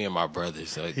said, me and my brother.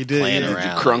 So he did playing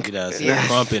around, crunk. He does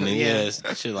crumping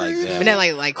and shit like that. But then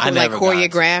like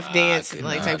choreographed dance,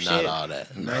 like type shit. Not all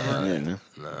that. Never.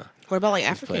 Nah. What about like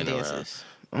African dances?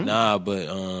 Nah, but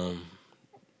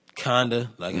kinda.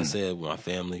 Like I said, with my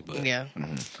family, but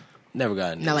never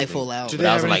got into not like anything. full out. But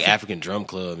I was in like African drum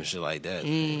club and shit like that.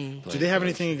 Do they have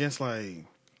anything against like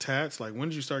tats? Like when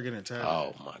did you start getting tats?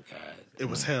 Oh my god, it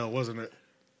was hell, wasn't it?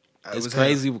 It's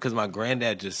crazy because my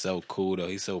granddad just so cool though.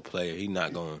 He's so player. He's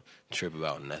not gonna trip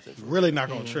about nothing. Really not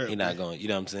gonna trip. He's not gonna. You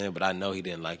know what I'm saying? But I know he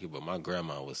didn't like it. But my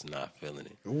grandma was not feeling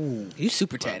it. Ooh, you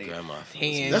super tatty.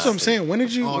 That's what I'm saying. When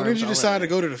did you decide to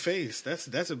go to the face?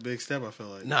 That's a big step. I feel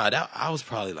like. Nah, I was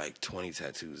probably like 20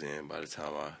 tattoos in by the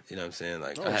time you know what I'm saying?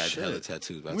 Like I had hella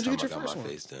tattoos by the time I got my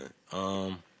face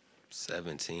done.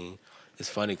 17. It's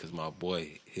funny because my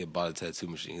boy he had bought a tattoo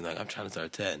machine. He's like, I'm trying to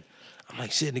start tatting. I'm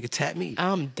like, shit, nigga, tat me.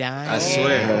 I'm dying. I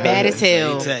swear. Bad as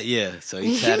hell. So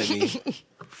he tatted me,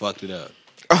 fucked it up.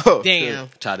 Oh, damn.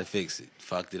 Tried to fix it,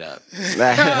 fucked it up.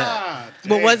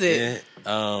 What was it?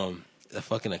 The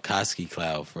fucking Akatsuki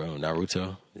cloud from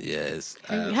Naruto. Yes.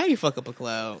 How you fuck up a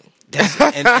cloud?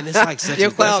 And it's like such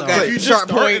your cloud got sharp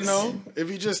points. If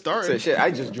you just started, shit,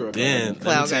 I just drew it. Then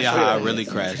let me tell you how I really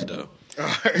crashed though.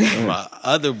 My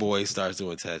other boy starts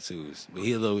doing tattoos, but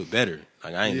he a little bit better.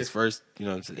 Like I ain't his first, you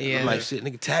know what I'm saying? Yeah. I'm like, shit,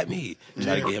 nigga, tap me.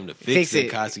 Try to get him to fix the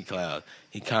Akatsuki cloud.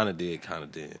 He kind of did.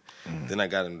 Then I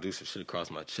got him to do some shit across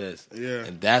my chest. Yeah.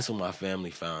 And that's when my family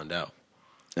found out.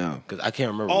 Oh. Because I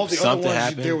can't remember. All the something other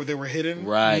ones happened. they were hidden,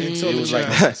 Right. Until It the was like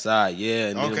chest. on the side, yeah.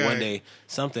 And then Okay. one day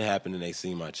something happened and they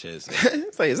seen my chest.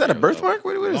 It's like, is that a birthmark?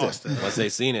 What is Lost it? it. Once they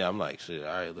seen it, I'm like, shit.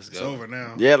 All right, let's go. It's over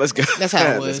now. Yeah, let's go. That's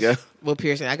how it was. Let's go. Well,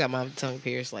 piercing. I got my tongue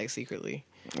pierced like secretly.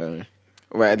 Right.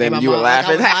 And Then my you were mom, like, I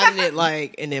laughing. was hiding it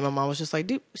like, and then my mom was just like,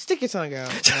 "Dude, stick your tongue out."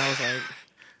 And I was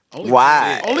like,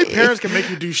 Why? Only parents can make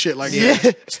you do shit like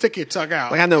that. Stick your tongue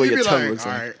out. Like, I know what You'd your be tongue like, looks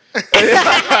all like.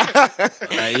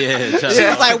 right. Yeah. she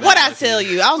was like, "What I tell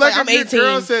you?" I was like, Like "I'm if your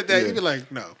girl 18." said that, you'd be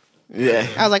like, no. Yeah.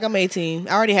 I was like, "I'm 18.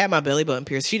 I already had my belly button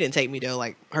pierced." She didn't take me though.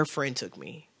 Like her friend took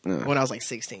me when I was like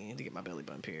 16 to get my belly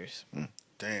button pierced.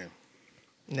 Damn.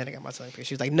 And then I got my tongue pierced.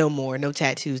 She was like, "No more, no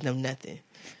tattoos, no nothing."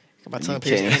 Got my tongue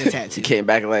pierced and a You tattoo. came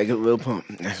back like a little pump.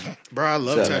 Bro, I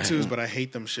love So- tattoos, but I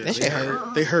hate them shit. That shit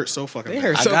hurt. They hurt so fucking They bad.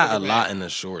 hurt I so got a fucking lot bad. in a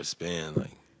short span. Like,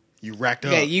 You racked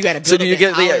up. Yeah, you got to build So do you up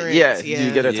get that do tolerance.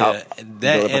 you get a top? that,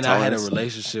 build up a and I had a tolerance?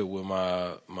 relationship with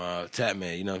my tap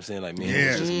man. You know what I'm saying? Like, me and Yeah. him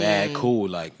was just mad cool.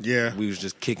 Like, Yeah. we was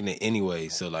just kicking it anyway.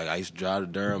 So like, I used to drive to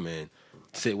Durham and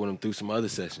sit with him through some other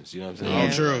sessions. You know what I'm saying? Oh,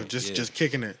 Yeah. true. Like, Just yeah. just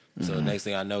kicking it. So next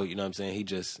thing I know, you know what I'm saying? He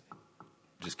just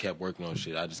kept working on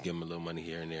shit. I just give him a little money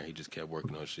here and there. He just kept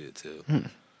working on shit too.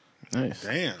 Nice.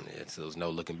 Damn. Yeah, so there's no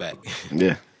looking back.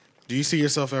 Yeah. Do you see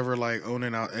yourself ever like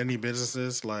owning out any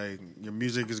businesses? Like your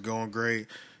music is going great,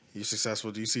 you're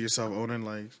successful. Do you see yourself owning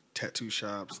like tattoo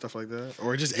shops, stuff like that,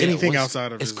 or just anything what's-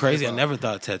 outside of? It's just crazy. I hip-hop? never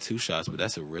thought tattoo shops, but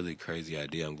that's a really crazy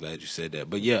idea. I'm glad you said that.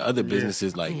 But yeah, other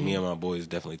businesses like me and my boys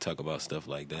definitely talk about stuff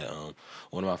like that.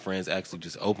 One of my friends actually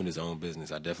just opened his own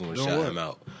business. I definitely want to Doing shout what? him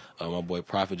out. My boy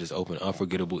Prophet just opened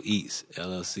Unforgettable Eats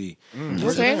LLC. What's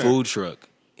He's that? a food truck.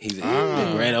 The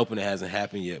grand opening hasn't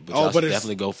happened yet, but Oh, y'all but should it's-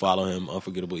 definitely go follow him.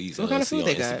 Unforgettable Eats What kind of LLC food on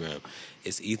they got? Instagram.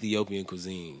 It's Ethiopian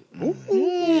cuisine.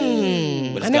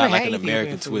 Mm. But I it's never got like had an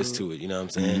American Ethiopian twist food. to it. You know what I'm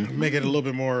saying? Make it a little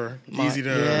bit more easy to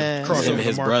yeah. cross Him over and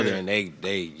his the brother, market.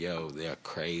 and they're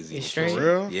crazy. It's and straight? shit. For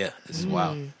real? Yeah, this is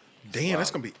wild. Damn,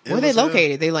 that's gonna be. Where ill they as hell.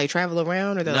 located? They like travel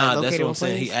around, or they're Nah, like that's located what on I'm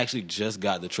saying. place? He actually just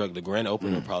got the truck. The grand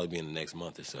opening will probably be in the next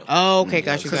month or so. Oh, okay,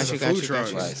 got you, Because got you, it's a got food you, truck.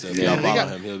 got you. Right, so if Yeah. y'all They follow got-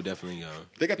 him, he'll definitely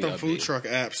They got be them food updated. truck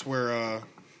apps where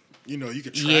you know you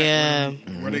can track. Yeah,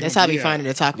 where they that's gonna how I be at. finding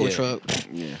a taco Yeah. truck.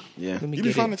 Yeah. Yeah. Let me You be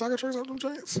get finding it. taco trucks out them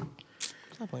joints?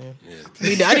 Stop playing.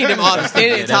 Yeah. I need them authentic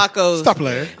Yeah, that's- tacos. Stop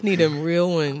playing. Need them real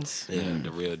ones. Yeah,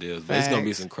 the real deal. But it's gonna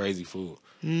be Facts. some crazy food.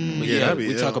 But Yeah, yeah, that'd be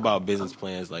we ill. talk about business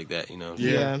plans like that. You know.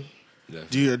 Yeah.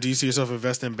 Definitely. Do you see yourself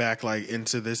investing back like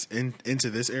into this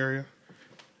area?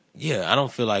 Yeah, I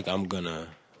don't feel like I'm gonna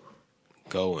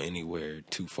go anywhere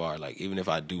too far. Like, even if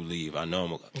I do leave, I know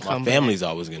my Come family's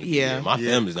always gonna be Yeah. here. My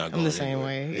Yeah. family's not going I'm the same anywhere.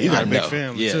 way. You got I a big know.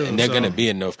 family, yeah, too, and they're so- gonna be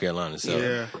in North Carolina. So,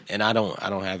 Yeah. and I don't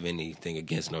have anything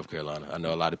against North Carolina. I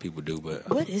know a lot of people do, but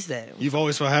What is that? You've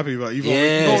always felt happy about. You've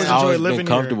yeah, always it's enjoyed always living been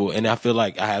comfortable, and I feel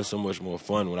like I have so much more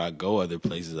fun when I go other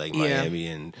places like Yeah. Miami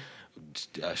and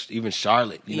even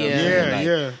Charlotte. You know, what I'm Yeah. saying?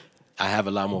 Here. Like, Yeah. I have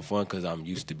a lot more fun because I'm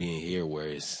used to being here, where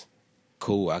it's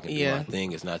cool. I can do Yeah. my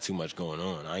thing. It's not too much going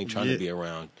on. I ain't trying Yeah. to be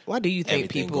around. Why do you think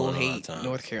Everything people going on all hate the time.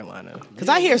 North Carolina? Because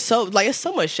I hear it's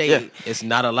so much shade. Yeah. It's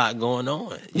not a lot going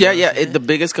on. Yeah, yeah. The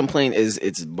biggest complaint is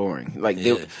it's boring. Like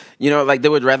Yeah. they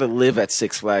would rather live at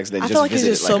Six Flags than I just feel like visit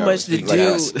it's just it so like much to like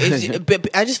do. us. But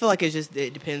I just feel like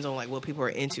it depends on like what people are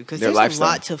into. Because Their there's lifestyle. a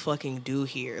lot to fucking do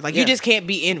here. Like Yeah. you just can't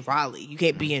be in Raleigh. You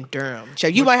can't be in Durham. So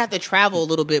you might have to travel a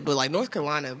little bit, but like North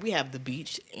Carolina, we have the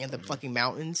beach and the fucking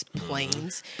mountains,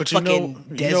 plains, But you fucking know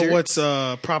desert. what's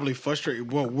probably frustrating?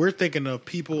 Well, we're thinking of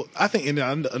people. I think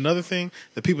another thing,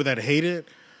 the people that hate it,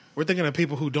 we're thinking of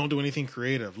people who don't do anything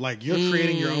creative. Like you're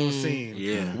creating your own scene.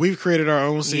 Yeah. We've created our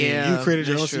own scene. Yeah, You created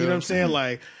your own that's scene. You know what I'm true. saying?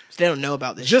 Like They don't know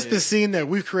about this. just shit. the scene that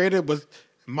we've created with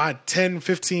my 10,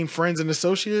 15 friends and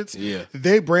associates. Yeah.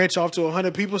 They branch off to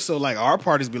 100 people. So like our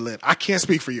parties be lit. I can't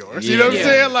speak for yours. You know what I'm Yeah.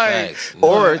 saying? Like Facts.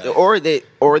 No,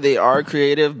 or they are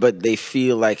creative, but they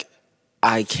feel like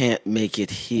I can't make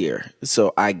it here,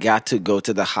 so I got to go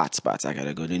to the hot spots. I got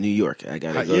to go to New York. I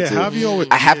got to go yeah, to. how have you always-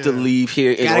 I have to yeah. leave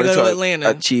here in Gotta order go to to Atlanta.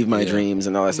 achieve my Yeah. dreams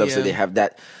and all that stuff. So Yeah. they have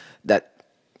that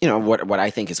what I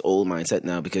think is old mindset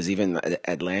now, because even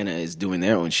Atlanta is doing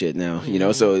their own shit now. You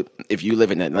know, so if you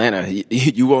live in Atlanta,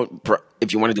 you won't.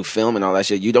 If you want to do film and all that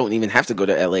shit, you don't even have to go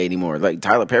to LA anymore. Like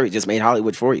Tyler Perry just made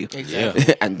Hollywood for you, Yeah.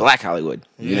 and Black Hollywood.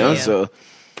 You know, Yeah. so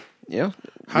we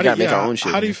gotta make our own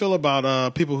shit. How do you feel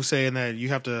about people who saying that you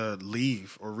have to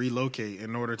leave or relocate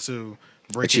in order to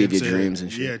break Achieve your into, dreams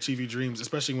and shit? Yeah, achieve your dreams,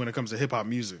 especially when it comes to hip hop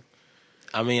music.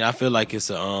 I mean, I feel like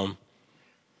it's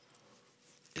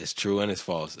it's true and it's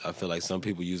false. I feel like some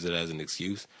people use it as an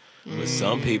excuse, but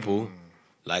some people,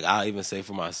 like I'll even say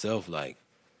for myself, like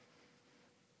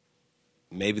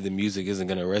maybe the music isn't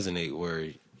gonna resonate where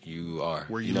you are.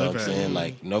 Where you you know live what I'm at. saying?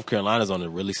 Like North Carolina's on a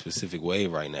really specific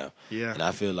wave right now. Yeah. And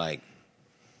I feel like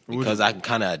because I can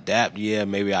kind of adapt,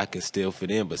 maybe I can still fit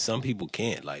in, but some people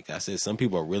can't. Like I said, some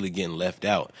people are really getting left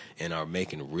out and are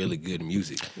making really good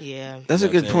music. Yeah. That's You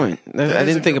a know good what I'm point. I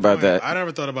didn't think about that. I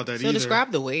never thought about that So either.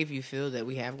 describe the wave you feel that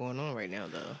we have going on right now,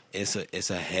 though. It's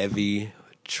a heavy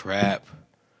trap,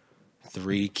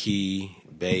 3-key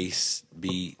bass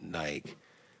beat, like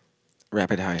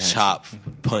Rapid hi-hats. chop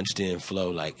punched in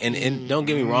flow, like and don't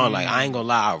get me wrong, like I ain't gonna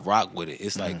lie, I rock with it.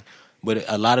 It's like, but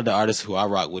a lot of the artists who I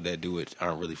rock with that do it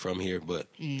aren't really from here, but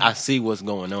I see what's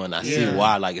going on. I see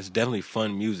why. Like it's definitely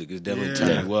fun music. It's definitely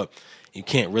turning you up. You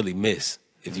can't really miss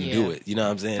if you do it. You know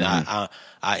what I'm saying? I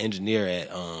engineer at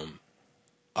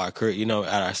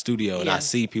at our studio, and I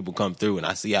see people come through, and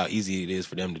I see how easy it is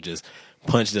for them to just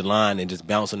punch the line and just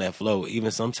bounce on that flow.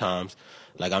 Even sometimes,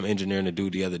 like I'm engineering a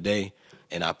dude the other day,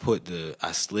 and I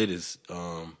slid his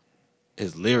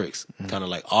lyrics kind of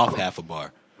like off half a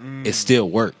bar. It still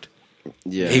worked.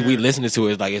 Yeah. We listening to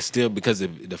it, like it's still, because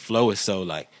the flow is so,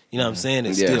 like, you know what I'm saying,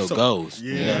 it still goes.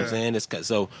 You know what I'm saying?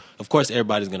 So of course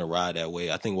everybody's gonna ride that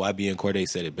way. I think YB and Cordae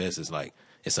said it best. It's like,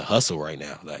 it's a hustle right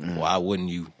now. Like, why wouldn't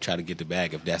you try to get the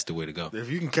bag if that's the way to go? If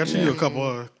you can catch you a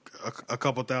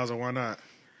couple thousand, why not?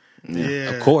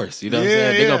 Yeah, Of course, you know what I'm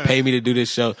saying? They're gonna yeah. pay me to do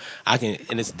this show.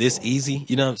 And it's this easy.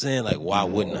 You know what I'm saying? Like, why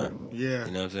wouldn't I? Yeah.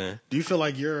 You know what I'm saying? Do you feel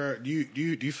like do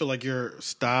you feel like your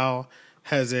style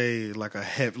has a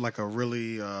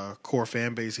really core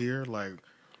fan base here, like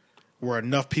where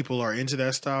enough people are into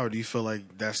that style, or do you feel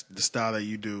like that's the style that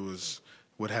you do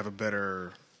would have a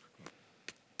better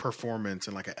performance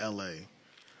in like a LA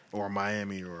or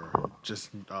Miami or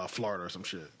just Florida or some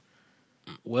shit?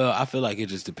 Well, I feel like it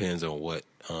just depends on what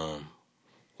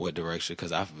direction,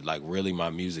 because I feel like really my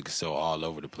music is so all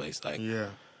over the place. Like,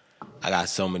 I got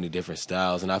so many different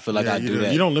styles, and I feel like I do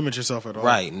that. You don't limit yourself at all,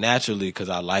 right? Naturally, because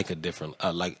I like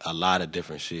a lot of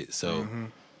different shit. So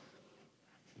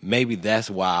maybe that's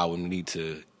why I would need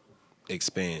to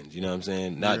expand. You know what I'm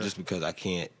saying? Not just because I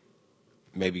can't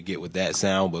maybe get with that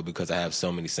sound, but because I have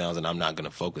so many sounds, and I'm not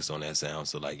gonna focus on that sound.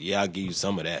 So like, I'll give you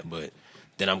some of that, but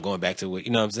then I'm going back to what,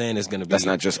 you know what I'm saying? It's gonna be, that's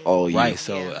not just all you. Right.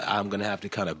 So I'm gonna have to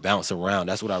kind of bounce around.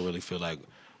 That's what I really feel like.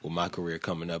 With my career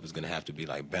coming up, is gonna have to be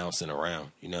like bouncing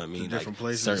around. You know what I mean? Different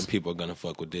places. Certain people are gonna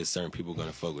fuck with this. Certain people are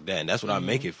gonna fuck with that, and that's what I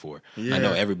make it for. I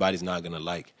know everybody's not gonna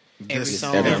like Every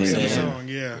song. Everything. Every song,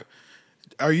 yeah.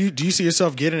 Do you see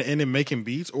yourself getting in and making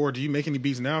beats, or do you make any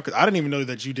beats now? Because I didn't even know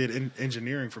that you did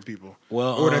engineering for people,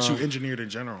 or that you engineered in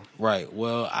general. Right.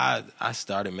 Well, I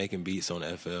started making beats on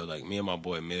FL. Like me and my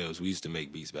boy Mills, we used to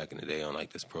make beats back in the day on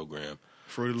like this program.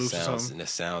 Fruity Loops or Sounds something? and the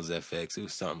Sounds FX. It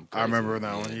was something crazy. I remember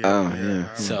that one. Yeah. Oh, I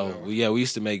remember So that one. we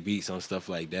used to make beats on stuff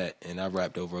like that, and I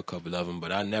rapped over a couple of them,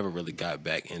 but I never really got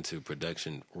back into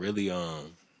production. Really,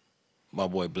 my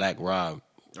boy Black Rob.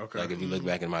 Okay. Like if you look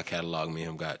back in my catalog, me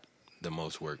and him got the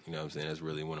most work. You know what I'm saying? That's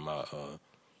really one of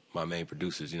my main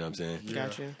producers. You know what I'm saying?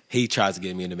 Gotcha. He tries to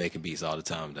get me into making beats all the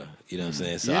time, though. You know what I'm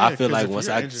saying? So Yeah, I feel 'cause like if once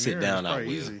you're I sit engineering, down, it's I probably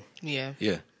will. easy. Yeah.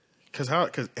 Yeah.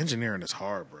 Because engineering is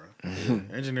hard, bro.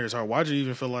 Engineering is hard. Why'd you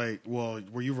even feel like? Well,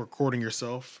 were you recording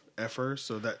yourself at first,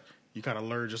 so that you kind of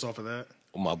learned just off of that?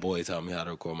 My boy taught me how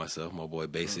to record myself. My boy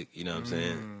Basic, you know what I'm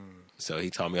saying? So he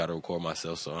taught me how to record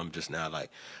myself. So I'm just now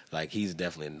like he's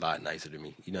definitely a lot nicer to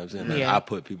me. You know what I'm saying? Like Yeah. I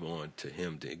put people on to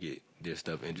him to get their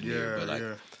stuff engineered. Yeah, But like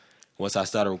yeah. once I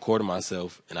started recording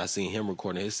myself and I seen him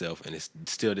recording himself and it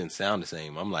still didn't sound the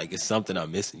same, I'm like, it's something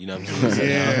I'm missing. You know what I'm saying? So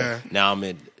Yeah. now I'm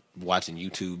watching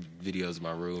YouTube videos in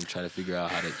my room trying to figure out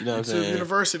how to, you know what I'm It's a saying?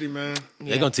 university, man.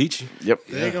 They're gonna teach you. Yep.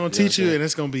 They're gonna teach you, and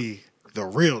it's gonna be the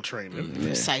real training.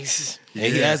 Precise.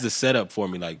 And he has the setup for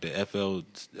me, like the FL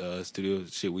studio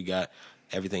shit we got.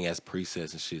 Everything has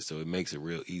presets and shit, so it makes it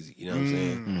real easy. You know what I'm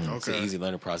saying? It's an okay. easy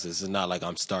learning process. It's not like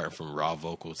I'm starting from raw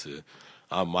vocal to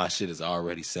my shit is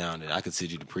already sounding. I could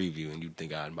send you the preview and you'd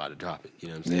think I'm about to drop it. You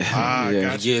know what I'm saying? Ah, Yeah.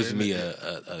 gotcha. It gives me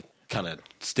a kind of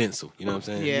stencil. You know what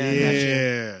I'm saying?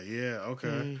 Yeah. Yeah,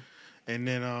 okay. And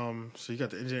then, so you got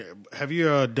the engineer. Have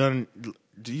you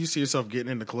do you see yourself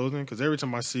getting into clothing? Because every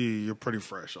time I see you, you're pretty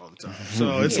fresh all the time.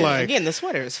 So it's like, again, the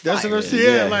sweater is fire. that's what I'm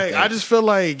saying. Yeah, Like, I just feel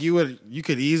like you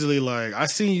could easily, like, I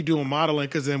seen you doing modeling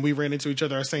because then we ran into each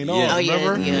other at St. Yeah. Aug, Oh, yeah,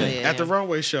 remember? yeah, At the yeah.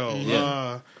 runway show.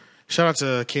 Yeah. Shout out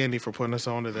to Candy for putting us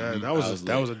on to that. That was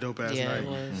lit. a dope ass Yeah, night. it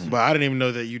was. But I didn't even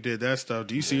know that you did that stuff.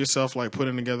 Do you see yourself like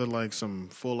putting together like some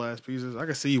full ass pieces? I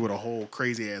can see you with a whole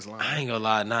crazy ass line. I ain't gonna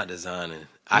lie, not designing.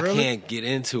 Really? I can't get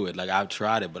into it. Like I've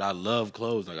tried it, but I love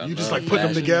clothes. Like I You just love like putting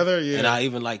them fashion. together, yeah. And I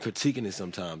even like critiquing it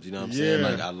sometimes. You know what I'm saying? Yeah.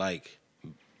 Like I like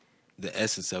the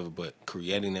essence of it, but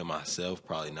creating it myself,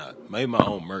 probably not. Maybe my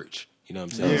own merch. You know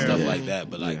what I'm saying? Yeah. Stuff Yeah. like that.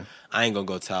 But like, Yeah. I ain't gonna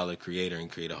go Tyler the Creator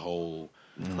and create a whole.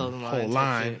 Clothing Whole line.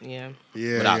 line. Yeah.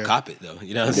 Yeah, But I'll yeah. cop it though.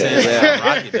 You know what I'm Yeah. saying? Like, Yeah.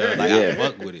 I'll rock it though. Like I Yeah.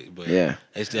 fuck with it. But Yeah.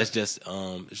 it's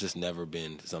just never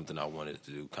been something I wanted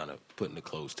to do. Kind of putting the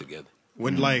clothes together.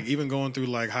 When like even going through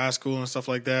like high school and stuff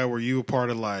like that, were you a part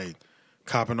of like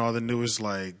copping all the newest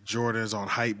like Jordans on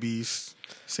Hype Beast,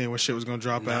 seeing what shit was gonna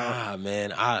drop out? Nah,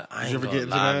 man, I you ain't ever gonna get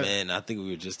into lie, that? man. I think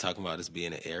we were just talking about this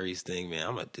being an Aries thing, man.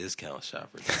 I'm a discount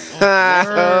shopper.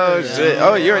 Oh shit!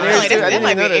 Oh, you're an I feel Aries like too. I that didn't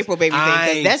might be know an this. April baby thing, I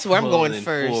 'cause ain't that's where I'm going pulling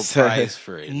first. Full price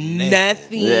for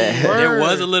Nothing. Yeah. There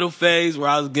was a little phase where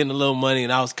I was getting a little money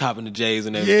and I was copping the J's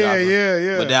and they was dropping.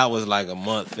 Yeah. But that was like a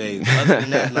month phase. Other than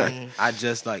that, like, I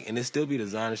just like, and it still be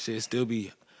designer shit, it still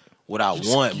be what I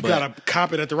want, You but gotta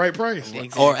cop it at the right price.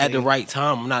 Exactly. or at the right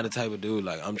time. I'm not the type of dude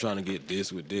like I'm trying to get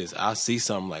this with this. I see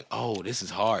something like, oh, this is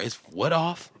hard. It's what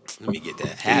off? Let me get that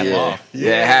half Yeah. off.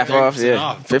 Yeah, half off. 30% Yeah,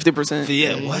 off. 50%.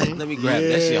 Yeah, what? Let me grab it.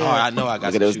 That shit hard. I know I got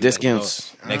Look some at those shoes that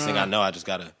discounts. go. Next thing I know, I just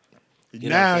gotta. You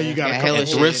know Now what I'm you saying? gotta Yeah, come hella And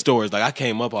shit. thrift stores. Like I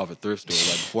came up off of thrift stores.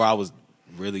 Like before I was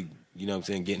really, you know what I'm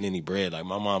saying, getting any bread. Like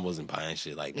my mom wasn't buying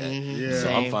shit like that. Yeah. So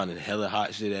I'm Same. finding hella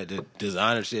hot shit at the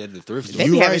designer shit at the thrift store. They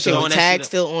You be having right, shit though. with Throwing that tags shit up.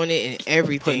 still on it and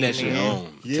everything. Putting that shit man. on.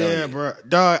 I'm Yeah, telling you. bro.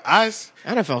 Dog,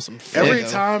 I done found some. every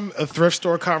Fuego. time a thrift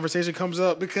store conversation comes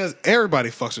up, because everybody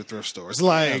fucks with thrift stores.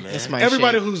 Like man. That's my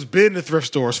everybody shit. who's been to thrift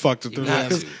stores fucked with thrift got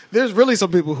stores. to. 'Cause there's really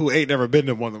some people who ain't never been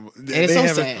to one of them. it's so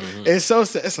sad. It's so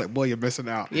sad. It's like, boy, you're missing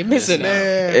out. You're missing out.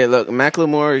 Man. Hey, look,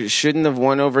 Macklemore shouldn't have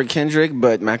won over Kendrick,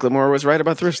 but Macklemore was right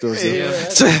about thrift stores. though. He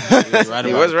was right.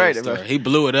 He about was the right thrift about- store. He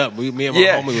blew it up. Me and my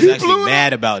Yeah. homie was He actually blew it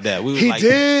mad about that. We was He like,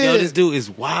 did. yo, this dude is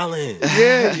wilding.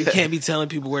 Yeah. You can't be telling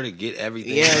people where to get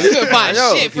everything. Yeah, Like, you could find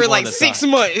know. shit for People like on the 6 side.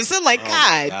 months. So I'm like, oh my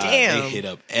God, God, damn. They hit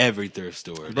up every thrift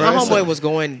store. Bro, My it's homeboy like- was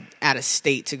going out of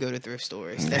state to go to thrift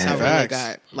stores. That's how real it Facts.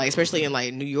 got. Like, especially in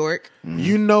like New York.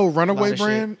 You know, Runaway Lot of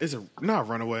brand is it not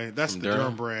Runaway? That's From the Durham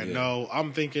Durham? brand. Yeah. No,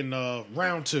 I'm thinking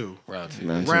Round Two. Round two.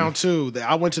 Man. Round Two.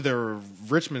 I went to their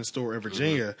Richmond store in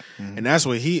Virginia, and that's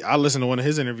what I listened to one of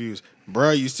his interviews.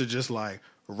 Bruh used to just like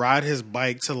ride his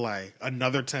bike to like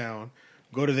another town,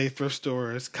 go to their thrift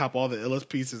stores, cop all the illest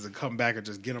pieces, and come back and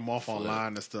just get them off online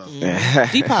and stuff.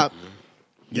 Depop.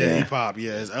 Yeah, Hip Hop.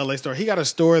 Yeah, his LA store. He got a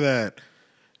store that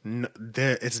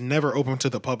it's never open to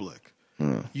the public.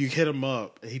 You hit him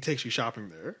up, and he takes you shopping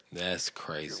there. That's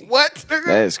crazy. What? Nigga?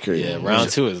 That is crazy. Yeah,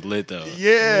 round two is lit though.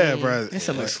 Yeah, bro. That's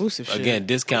some exclusive shit. Again,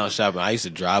 discount shopping. I used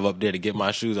to drive up there to get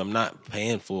my shoes. I'm not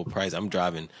paying full price. I'm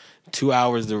driving 2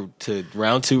 hours to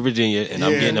Round Two, Virginia, and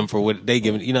I'm Yeah. getting them for what they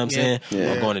giving. You know what I'm saying?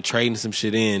 Yeah. I'm going to trading some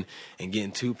shit in and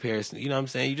getting 2 pairs. You know what I'm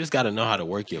saying? You just got to know how to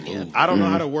work your move. I don't know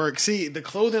how to work. See, the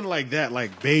clothing like that,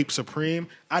 like Babe Supreme,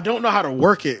 I don't know how to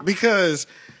work it because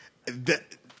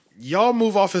y'all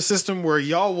move off a system where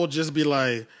y'all will just be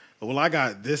like, well, I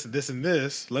got this, this, and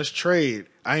this. Let's trade.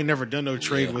 I ain't never done no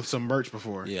trade Yeah. with some merch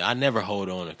before. Yeah, I never hold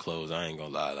on to clothes. I ain't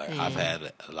gonna lie. Like I've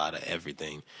had a lot of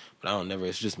everything, but I don't never.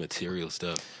 It's just material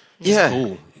stuff. It's Yeah.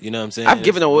 cool. You know what I'm saying? I've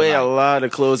given It's away like- a lot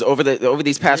of clothes over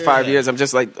these past 5 Yeah. years. I'm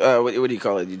just like, what do you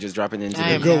call it? You just drop it into I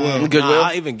the am Goodwill. not. Goodwill. Nah,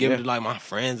 I even give it Yeah. to like my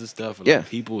friends and stuff. Or, like, Yeah.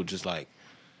 people just like,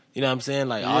 you know what I'm saying?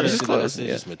 Like all It's this just shit, like I clothes, said,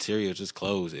 yeah. just material, just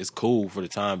clothes. It's cool for the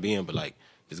time being, but like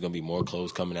there's gonna be more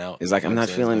clothes coming out. It's like, You I'm know not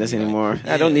what feeling saying? this It's gonna be anymore. like-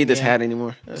 I don't need this Yeah. hat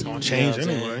anymore. It's gonna You change know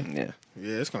what I'm anyway. Yeah.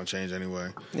 Yeah, it's gonna change anyway.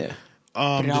 Yeah.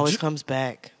 But it did always you- comes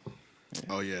back.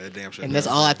 Oh yeah, damn sure. And that's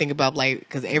all I think about, like,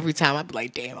 because every time I be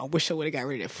like, damn, I wish I would have got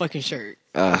rid of that fucking shirt.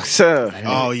 So,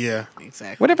 Oh yeah.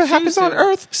 Exactly. whatever happens on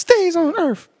Earth stays on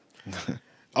Earth.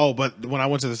 Oh, but when I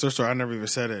went to the thrift store, I never even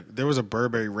said it. There was a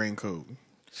Burberry raincoat.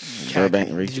 Burbank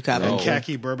Did you cop No. it?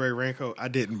 Khaki Burberry raincoat. I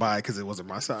didn't buy it because it wasn't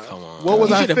my size. Come on. What was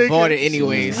You I should have thinking? bought it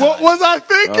anyways. What was I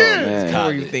thinking? Oh, man. What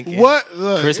were you Cop it. thinking? What?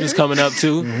 Look, Christmas coming up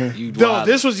too. You No, wild.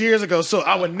 this was years ago, so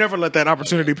I would never let that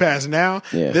opportunity pass. Now,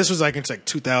 Yeah. this was like it's like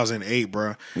 2008,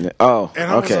 bro, Oh,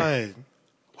 and I okay. was like,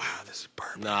 "Wow, this is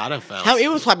Burberry." Nah, I done found. How, it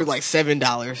was probably like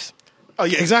 $7. Oh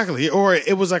yeah, exactly. Or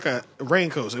it was like a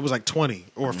raincoat. It was like 20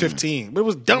 or 15, but it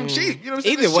was dumb cheap. You know, what I'm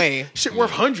saying? Either This way. shit worth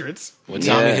hundreds. When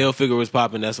Tommy Yeah. Hilfiger was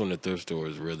popping, that's when the thrift store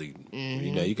was really.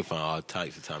 You know, you can find all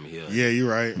types of Tommy Hill. Yeah, you're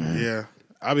right. Yeah,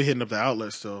 I'll be hitting up the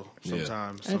outlet still Yeah.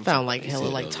 sometimes. I found like hella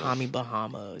see like those. Tommy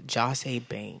Bahama, Joss A.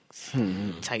 Banks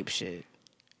type shit.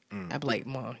 I'd be like,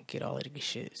 Mom, get all of the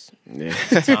shits. Yeah.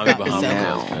 Tommy About to Bahama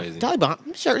sell was crazy. Tommy Bahama,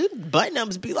 I'm sure button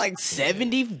ups be like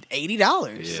 $70, $80.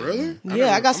 Yeah. Really?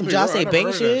 Yeah, I got some Joss A.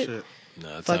 Banks shit. Nah,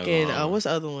 Tommy Fucking Bahama. what's the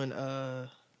other one?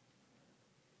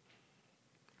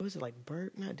 What was it, like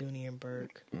Burke? Not Dooney and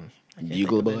Burke. I can't think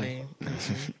Bugle of the Boy. name.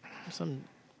 Some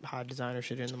hot designer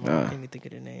shit in the mall. I can't even think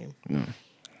of the name.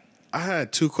 I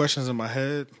had two questions in my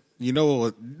head You know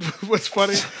what's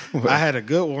funny? I had a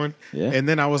good one, and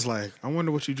then I was like, I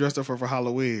wonder what you dressed up for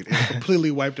Halloween. And it completely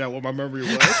wiped out what my memory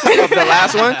was. Of the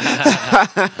last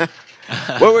one?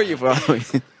 What were you for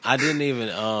Halloween? I didn't even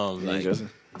like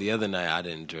the other night. I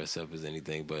didn't dress up as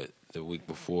anything, but the week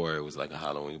before it was like a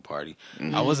Halloween party.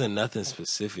 I wasn't nothing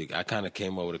specific. I kind of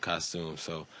came up with a costume,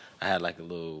 so I had like a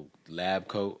little lab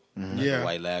coat, like a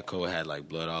white lab coat. It had like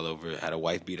blood all over it. Had a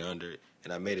wife beater under it,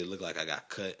 and I made it look like I got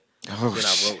cut. Then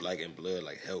I wrote like in blood,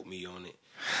 like "help me" on it,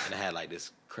 and I had like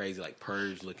this crazy like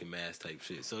purge looking mask type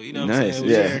shit. So you know what I'm saying?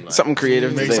 Yeah, like, something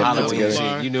creative. Make some Halloween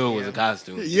shit. You knew it was a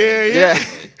costume. Yeah.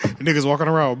 Niggas walking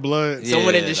around with blood.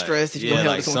 Someone in distress that you gonna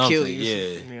help like someone kill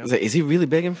you. I was like, is he really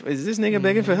begging? Is this nigga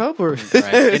begging for help or? Right.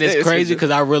 And it's crazy because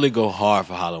I really go hard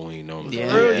for Halloween normally.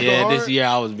 Yeah. This year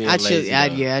I was being lazy. I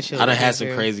done had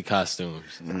some crazy costumes.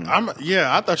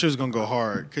 I thought she was gonna go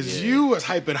hard because you was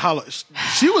hyping Halloween.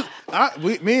 She was.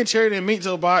 Me and Cherry didn't meet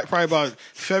till probably about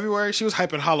February. She was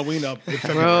hyping Halloween up in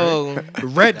February. Bro,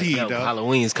 Red D, though.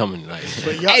 Halloween's coming. Like,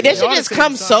 hey, that shit just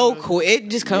comes so quick. It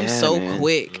just comes so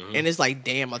quick, and it's like,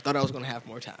 damn, I thought I was gonna have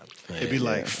more time. It'd be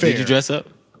like, fair. Did you dress up?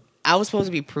 I was supposed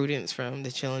to be Prudence from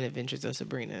The Chilling Adventures of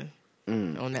Sabrina.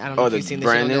 On the, I don't know if you've seen the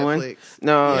brand shit new on one. Netflix.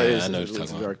 No, I know what you're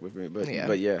talking about.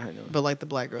 But yeah, I know. But like the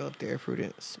black girl up there,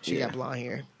 Prudence, she got blonde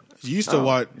hair. You used to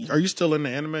watch? Are you still in the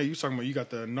anime? You talking about you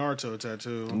got the Naruto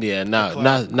tattoo? Yeah, not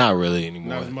really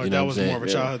anymore. Not as much. You know That what was I'm more of a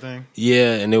saying? childhood thing.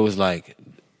 Yeah, and it was like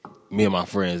me and my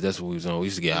friends. That's what we was on. We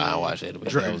used to get high and watch it.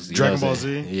 Dragon Ball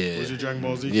Z. Yeah, Was your Dragon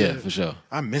Ball Z? Yeah, kid? for sure.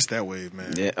 I missed that wave,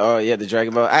 man. Yeah. Oh yeah, the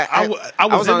Dragon Ball. I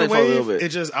was on in it the for a little wave. bit. It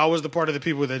just I was the part of the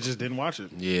people that just didn't watch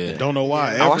it. Yeah. Don't know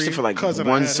why. I watched it for Every like cousin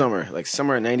one I had summer, like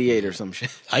summer of '98 or some shit.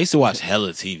 I used to watch hella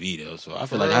TV though, so I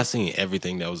feel like I seen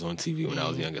everything that was on TV when I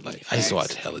was younger. Like I used to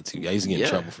watch hella TV. I used to get in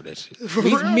trouble for that shit.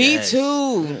 Me Yes. too.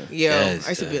 Yo, Yes, I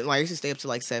used to be like, I used to stay up to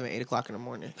like 7, 8 o'clock in the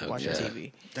morning watching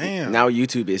TV. Damn. Now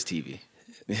YouTube is TV.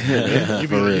 You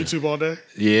be on YouTube all day?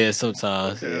 Yeah,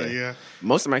 sometimes. Yeah.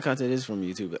 Most of my content is from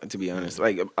YouTube, to be honest.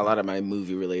 Like a lot of my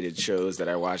movie-related shows that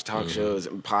I watch, talk shows,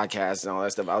 and podcasts, and all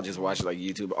that stuff. I'll just watch like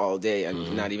YouTube all day,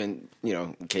 and not even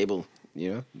cable.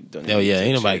 Don't Oh yeah, have ain't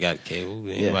shit. nobody got cable.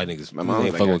 Ain't nobody niggas. My mom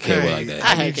ain't like fuck got with cable cable. like that.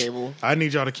 I had cable. I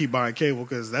need y'all to keep buying cable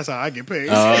because that's how I get paid.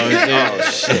 Oh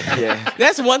shit! Yeah.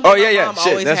 That's one thing my mom shit,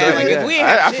 always that's had. right, Like, yeah. if we ain't I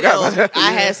have shit forgot about else, that.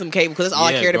 I had some cable because that's all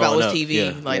I Yeah, cared about was growing up,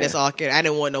 TV. yeah. That's all I cared. I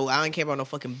didn't care about no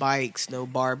fucking bikes, no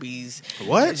Barbies.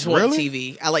 What? I just want Really?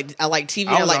 TV. I like TV.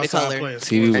 I I was like the outside color. playing TV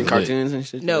sports. was And cartoons and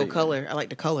shit. No like, color. I like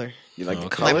the color. You like the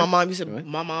Okay. color? Like my mom used to.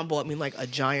 My mom bought me like a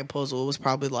giant puzzle. It was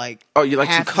probably like You like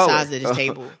half to the color? size of this Oh.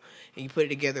 table, and you put it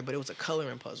together. But it was a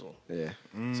coloring puzzle. Yeah.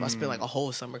 So I spent like a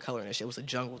whole summer coloring that shit. It was a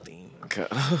jungle theme. Okay.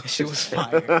 Shit was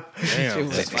fire. Damn. Shit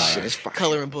was That's fire. fire.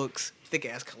 Coloring books, thick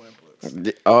ass coloring books.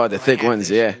 Oh, the Like, thick half ones,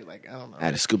 that yeah. shit, Like I don't know. I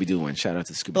had a Scooby Doo one. Shout out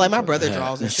to Scooby. But like my brother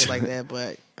draws and shit like that,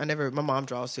 but my mom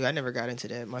draws too. I never got into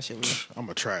that. My shit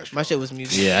was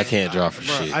music. Yeah, I can't draw for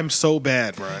Bro, shit. I'm so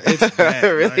bad, bro. It's bad.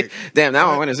 Really? Like, Damn, now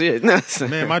I want to see it.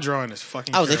 man, my drawing is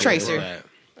fucking. I was a terrible, tracer. bro.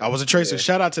 I was a tracer.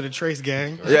 Shout out to the Trace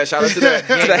gang. Yeah, shout out to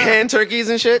the hand turkeys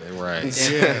and shit.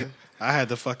 Right. Yeah. I had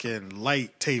the fucking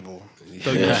light table.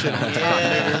 Throw your shit on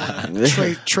top,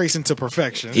 nigga. Tracing to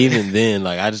perfection. Even then,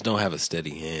 like I just don't have a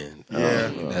steady hand.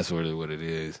 Yeah. That's what it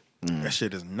is. That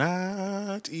shit is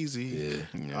not easy.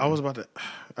 Yeah. I was about to.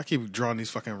 I keep drawing these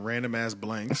fucking random ass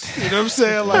blanks. You know what I'm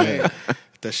saying? Like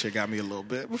that shit got me a little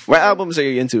bit. Before. What albums are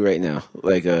you into right now?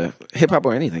 Like hip hop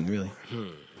or anything, really?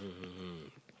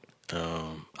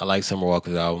 I like Summer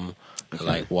Walker's album. I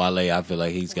like Wale. I feel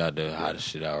like he's got the hottest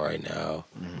shit out right now.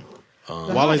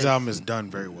 Wale's album is done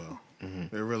very well. It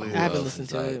really is. I haven't listened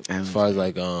to it. As far as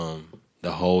like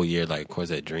the whole year, like of course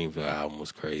that Dreamville album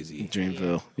was crazy.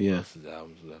 Dreamville, yeah. What's his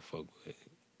albums that I fuck with?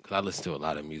 Cause I listen to a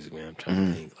lot of music, man. I'm trying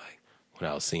to think like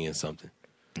without seeing something.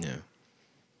 Yeah.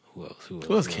 Who else? Who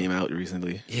else came out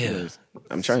recently? Yeah.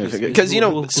 I'm trying to figure because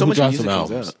so much dropped music some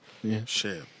comes albums? out. Yeah.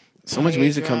 Shit. So much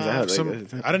music comes out.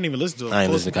 I didn't even listen to it. I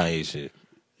ain't listen to Kanye shit.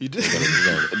 You did?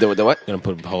 The what? Gonna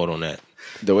put a hold on that.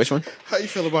 The which one? How you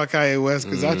feel about Kanye West?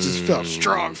 Because I just felt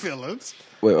strong feelings.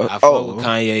 Wait, I fuck with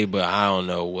Kanye, but I don't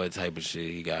know what type of shit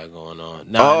he got going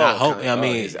on. I hope. I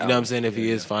mean, you know what I'm saying. If he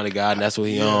is finding God, and that's what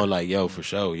he on, like yo, for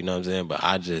sure. You know what I'm saying. But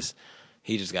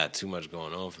he just got too much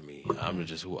going on for me. I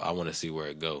want to see where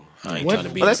it go. I ain't trying to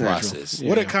be in the process.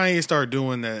 What did Kanye start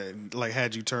doing that like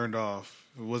had you turned off?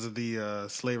 Was it the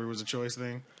slavery was a choice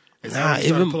thing? Is that when you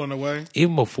started pulling away?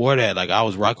 Even before that, like I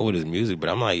was rocking with his music, but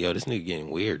I'm like, yo, this nigga getting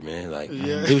weird, man. Like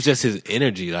it was just his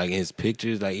energy, like his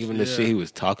pictures, like even the shit he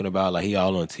was talking about, like he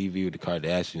all on TV with the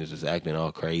Kardashians, just acting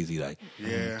all crazy. Like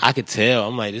I could tell.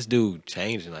 I'm like, this dude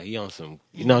changing. Like he on some,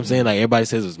 you know what I'm saying? Like everybody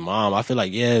says his mom. I feel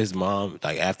like his mom.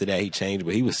 Like after that, he changed,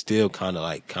 but he was still kind of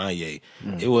like Kanye.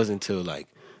 It wasn't until like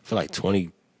I feel like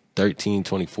 2013,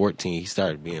 2014, he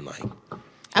started being like.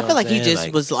 I feel like he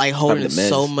just was like holding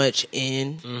so much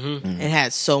in and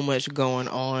had so much going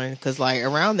on. Because like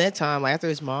around that time, like after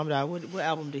his mom died, what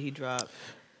album did he drop?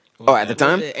 Oh, at the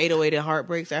time? 808 and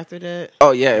Heartbreaks after that?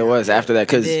 Oh, yeah, it was after that.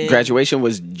 Because Graduation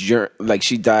was, like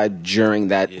she died during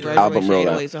that album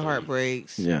rollout. 808s and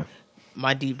Heartbreaks. Yeah.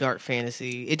 My Deep Dark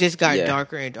Fantasy. It just got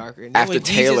darker and darker. And then after when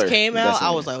Taylor Jesus came out,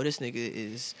 I was like, oh, this nigga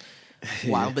is...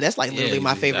 Wow, but that's like literally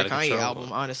my favorite Kanye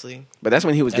album, honestly. But that's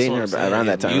when he was dating her around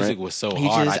that time. Music was so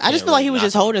hard. I just feel like he was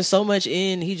just holding so much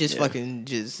in. He just fucking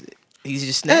he's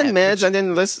just snapped. And Madge, and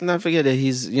then let's not forget that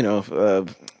he's he's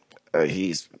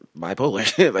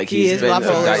bipolar. Like he is been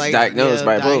bipolar, diagnosed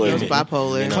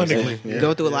bipolar. Clinically,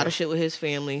 go through a lot of shit with his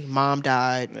family. Mom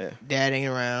died. Dad ain't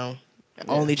around.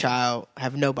 Only child,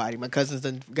 have nobody. My cousins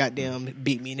done goddamn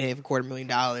beat me in the head for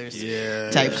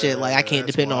 $250,000. Type shit. Like I can't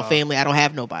depend on family. I don't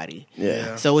have nobody.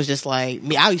 So it's just like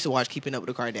me. I used to watch Keeping Up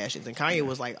with the Kardashians, and Kanye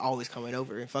was like always coming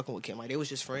over and fucking with Kim. Like they was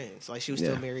just friends. Like she was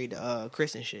still married to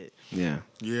Chris and shit.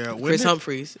 Chris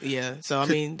Humphries. So I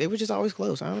mean, they were just always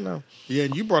close. I don't know. Yeah,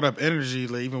 and you brought up energy,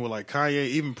 like, even with like Kanye,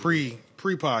 even pre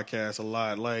podcast a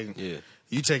lot. Like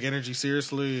you take energy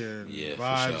seriously and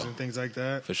vibes and things like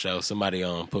that. For sure. Somebody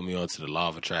put me onto the Law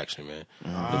of Attraction, man.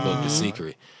 The book, The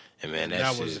Secret. And man,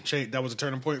 that was a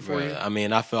turning point for you. I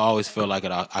mean, always felt like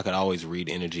I could always read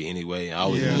energy anyway. I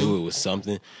always knew it was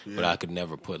something, but I could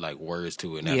never put like words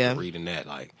to it. And after reading that,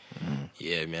 like,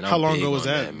 man. How long ago was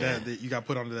that you got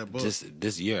put onto that book? Just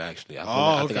this year, actually.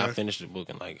 I think I finished the book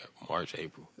in like March,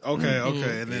 April.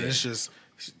 Okay, and then it's just.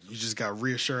 You just got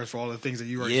reassurance for all the things that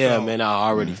you already felt. Yeah, man, I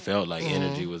already felt like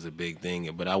energy was a big thing,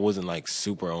 but I wasn't like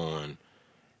super on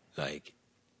like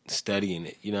studying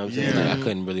it. You know what I'm saying? Like I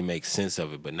couldn't really make sense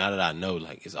of it. But now that I know,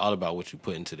 like it's all about what you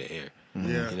put into the air. You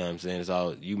know what I'm saying? It's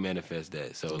all you manifest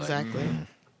that. So like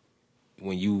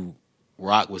when you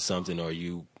rock with something or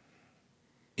you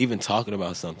even talking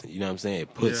about something, you know what I'm saying?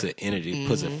 It puts an energy,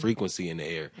 puts a frequency in the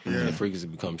air. And the frequency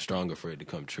becomes stronger for it to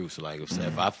come true. So like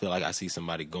if I feel like I see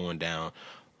somebody going down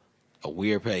a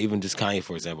weird path, even just Kanye,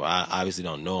 for example, I obviously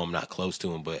don't know him, not close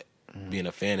to him, but being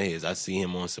a fan of his, I see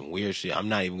him on some weird shit, I'm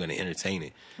not even going to entertain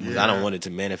it. Because I don't want it to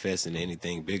manifest into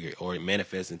anything bigger or it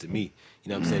manifest into me. You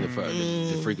know what I'm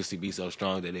saying? The frequency be so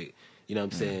strong that it, you know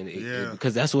what I'm saying?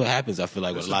 Because that's what happens, I feel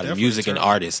like, with a lot of music and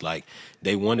artists. Like,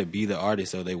 they want to be the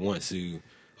artist or they want to,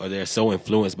 or they're so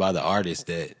influenced by the artist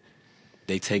that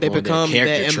they take on their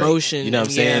character trait. Emotion. You know what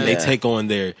I'm saying? They take on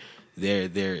their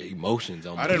emotions.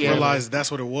 I didn't realize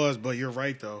that's what it was, but you're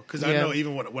right though, because I know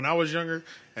even when I was younger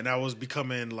and I was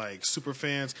becoming like super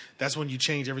fans, that's when you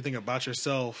change everything about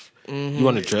yourself. You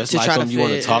want to dress like them, you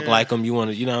want to talk like them, you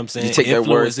want to, you know what I'm saying? You take their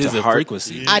words to heart.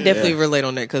 Frequency. I definitely relate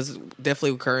on that because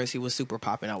definitely Currency was super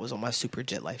popping. I was on my super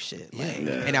jet life shit,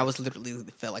 and I was literally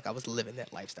felt like I was living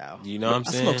that lifestyle. You know what I'm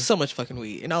saying? I smoked so much fucking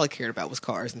weed, and all I cared about was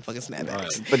cars and fucking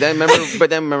snapbacks. Right. But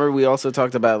then remember, we also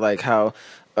talked about like how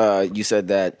you said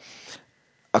that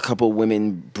a couple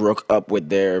women broke up with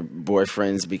their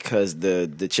boyfriends because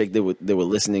the chick they were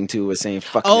listening to was saying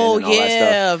 "fuck men" and all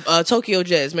that stuff. Tokyo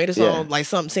Jets made a song like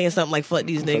saying something like "fuck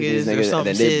these niggas" or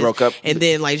something. And then they broke up, and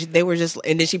then like they were just,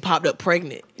 and then she popped up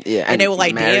pregnant. And they were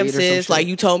like, "Damn sis, like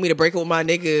you told me to break up with my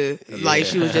nigga." Like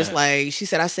she was just like, she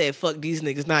said, "I said fuck these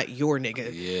niggas, not your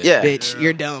nigga." Bitch,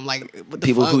 you're dumb. Like what the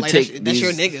people fuck? who like, take that's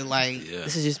your nigga. Like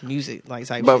this is just music. Like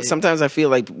type. But shit. sometimes I feel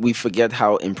like we forget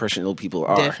how impressionable people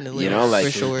are. Definitely, you know, like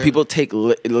for sure. People take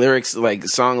lyrics, like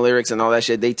song lyrics and all that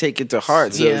shit. They take it to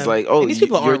heart. So it's like, oh, and these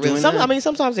people aren't really. I mean,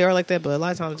 sometimes they are like that, but a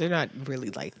lot of times they're not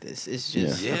really like this. It's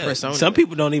just a persona. Some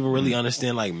people don't even really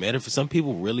understand like metaphor. Some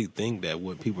people really think that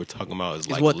what people are talking about is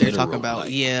like what they're literal. talking about.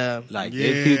 Like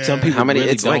some people. How many?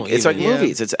 Really it's like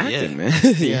movies. It's acting, man.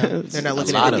 They're not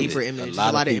looking at the deeper image.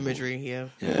 A lot of imagery. Yeah.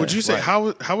 Would you say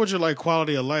how would your like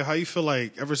quality of life? How you feel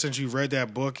like ever since you read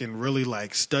that book and really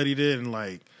like studied it and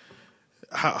like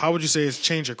how would you say it's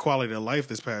changed your quality of life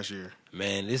this past year?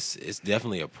 Man, it's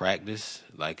definitely a practice.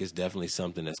 Like, it's definitely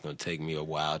something that's going to take me a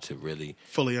while to really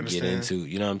fully understand. Get into.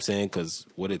 You know what I'm saying? Because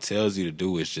what it tells you to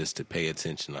do is just to pay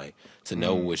attention, like to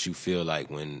know what you feel like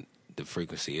when the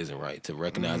frequency isn't right, to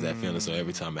recognize that feeling. So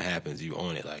every time it happens, you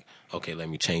own it. Like, okay, let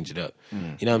me change it up.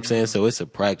 You know what I'm saying? So it's a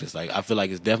practice. Like, I feel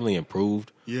like it's definitely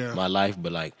improved my life,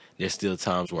 but like there's still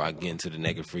times where I get into the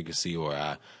negative frequency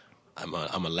or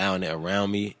I'm allowing it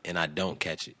around me, and I don't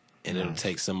catch it. And it'll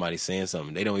take somebody saying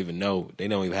something. They don't even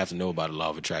have to know about the law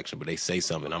of attraction, but they say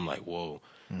something. I'm like, whoa.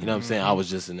 You know what I'm saying? I was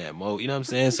just in that mode. You know what I'm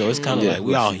saying? So it's kind of like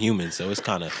we all human. So it's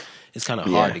kind of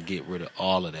hard to get rid of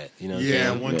all of that. You know what I'm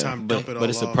saying? One time dump it all But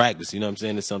it's off. a practice. You know what I'm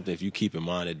saying? It's something, if you keep in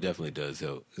mind, it definitely does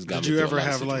help. Did you ever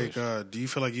have like, do you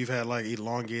feel like you've had like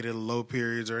elongated low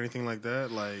periods or anything like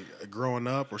that? Like growing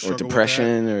up or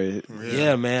depression with that? or...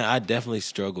 Yeah, man, I definitely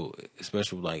struggle,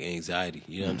 especially with like anxiety.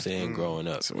 You know what I'm saying? Growing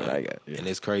up. That's what I got. Yeah. And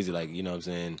it's crazy, like, you know what I'm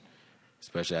saying?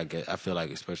 Especially, I feel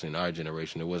like, especially in our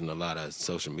generation, there wasn't a lot of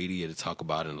social media to talk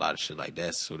about and a lot of shit like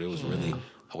that. So there was really,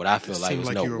 what I feel like,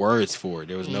 was no words for it.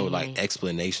 There was no like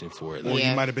explanation for it. Or Like,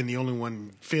 you might have been the only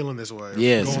one feeling this way.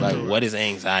 yeah, it's like, what is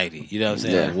anxiety? You know what I'm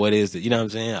saying? Yeah. Like, what is it? You know what I'm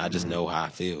saying? I just know how I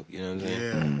feel. You know what I'm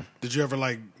saying?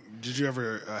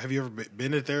 Yeah. Have you ever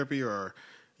been to therapy or,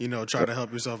 try to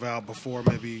help yourself out before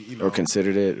maybe, Or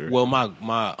considered it? Or... Well,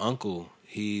 my uncle,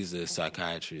 he's a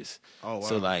psychiatrist. Oh, wow.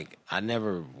 So, like, I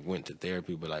never went to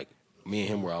therapy, but, like, me and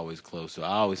him were always close. So I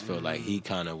always felt like he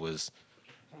kind of was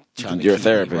trying to You're a keep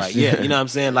me therapist. right. Yeah, you know what I'm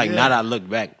saying? Like, now that I look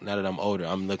back, now that I'm older,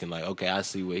 I'm looking like, okay, I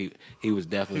see what he was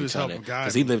definitely trying to,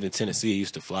 because he lived in Tennessee. He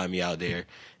used to fly me out there,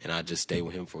 and I just stay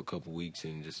with him for a couple weeks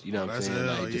and just, you know what I'm saying?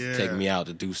 Like, just take me out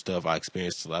to do stuff. I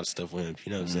experienced a lot of stuff with him,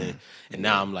 you know what I'm saying? And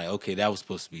now I'm like, okay, that was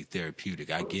supposed to be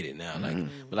therapeutic. I get it now. Like,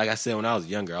 but like I said, when I was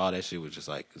younger, all that shit was just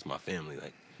like, it's my family.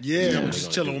 Like, I'm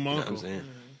just chilling with my uncle. You know what I'm saying?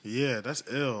 Yeah, that's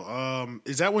ill.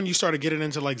 Is that when you started getting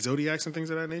into like zodiacs and things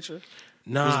of that nature?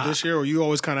 Nah, was it this year, or you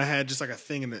always kind of had just like a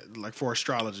thing in it, like for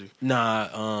astrology?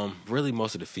 Nah, really,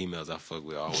 most of the females I fuck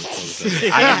with always told us.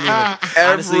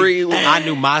 I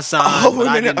knew my sign, but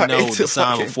I didn't know the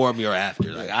sign before me or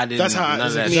after. Like I didn't. That's how. None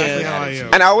of that exactly shit how I mattered.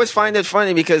 am. And I always find it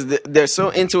funny because they're so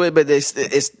into it, but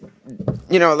it's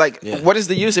what is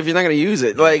the use if you're not going to use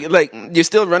it? Like you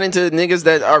still run into niggas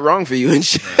that are wrong for you and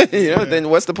shit. Then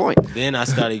what's the point? Then I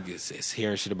started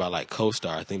hearing shit about like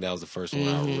CoStar. I think that was the first one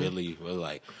I really was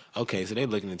like, okay, so they're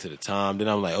looking into the time. Then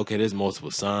I'm like, okay, there's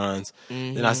multiple signs.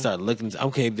 Then I started looking,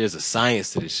 okay, there's a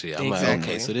science to this shit. I'm like,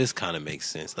 okay, so this kind of makes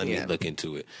sense. Let me look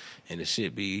into it. And it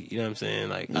should be, you know what I'm saying?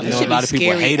 Like, I know a lot of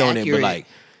people hate on it, but like,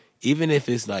 even if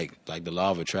it's like the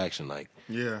law of attraction, like,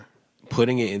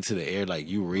 putting it into the air, like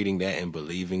you reading that and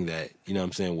believing that, you know what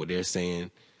I'm saying, what they're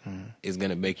saying is going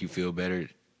to make you feel better.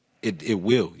 It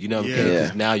will, you know,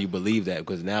 because now you believe that,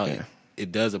 because now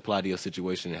it does apply to your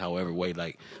situation in however way.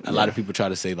 Like a lot of people try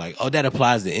to say like, oh, that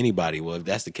applies to anybody. Well, if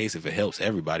that's the case, if it helps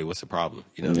everybody, what's the problem?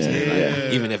 You know what I'm saying?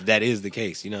 Like, even if that is the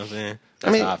case, you know what I'm saying?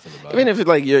 That's how I feel about even it. if it's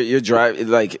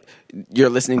like you're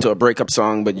listening to a breakup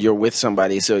song, but you're with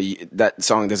somebody, so that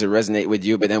song doesn't resonate with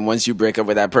you. But then once you break up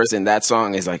with that person, that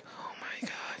song is like,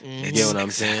 You get what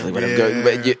I'm saying? what I'm going.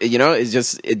 But it's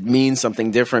just, it means something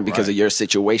different because of your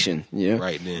situation. Yeah,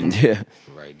 Right then. Yeah,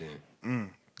 Right then.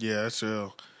 Yeah, that's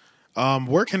real.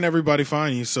 Where can everybody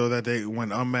find you so that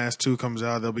when Unmasked 2 comes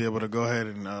out, they'll be able to go ahead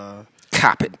and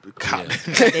cop it.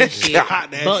 That shit.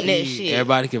 Bump that shit.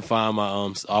 Everybody can find my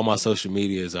all my social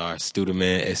medias are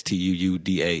Stuudaman,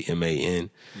 STUUDAMAN.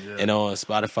 And on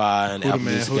Spotify and Apple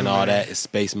Music and all that, it's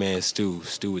Spaceman Stuu.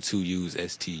 Stuu with 2 U's,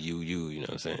 STUU, you know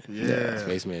what I'm saying? Yeah.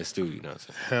 Spaceman Stuu, you know what I'm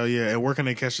saying? Hell yeah. And where can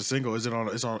they catch the single? Is it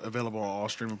available on all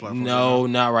streaming platforms? No,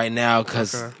 not right now,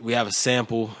 because we have a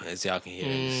sample, as y'all can hear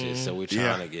and shit, so we're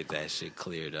trying to get that shit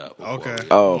cleared up. I could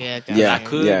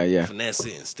finesse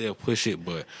it and still push it,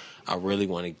 but I really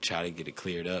want to try to get it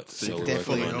cleared up. So we're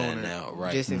working on that now,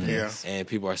 right? Just in case. And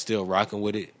people are still rocking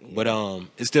with it, but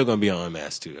it's still gonna be on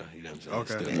Unmasked too. You know what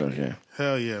I'm saying? Okay.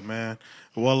 Hell yeah, man.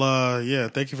 Well,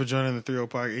 thank you for joining the 30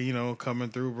 podcast. Coming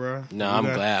through, bro. No,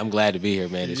 I'm glad to be here,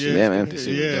 man. This shit, man. This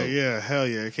shit was dope. Hell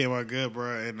yeah, it came out good,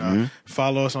 bro. And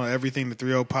follow us on everything the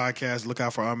 30 podcast. Look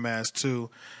out for Unmasked 2.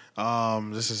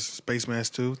 This is Spaceman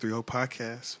Stuu, 30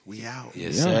 podcast. We out.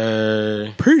 Yes,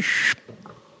 sir. Peace.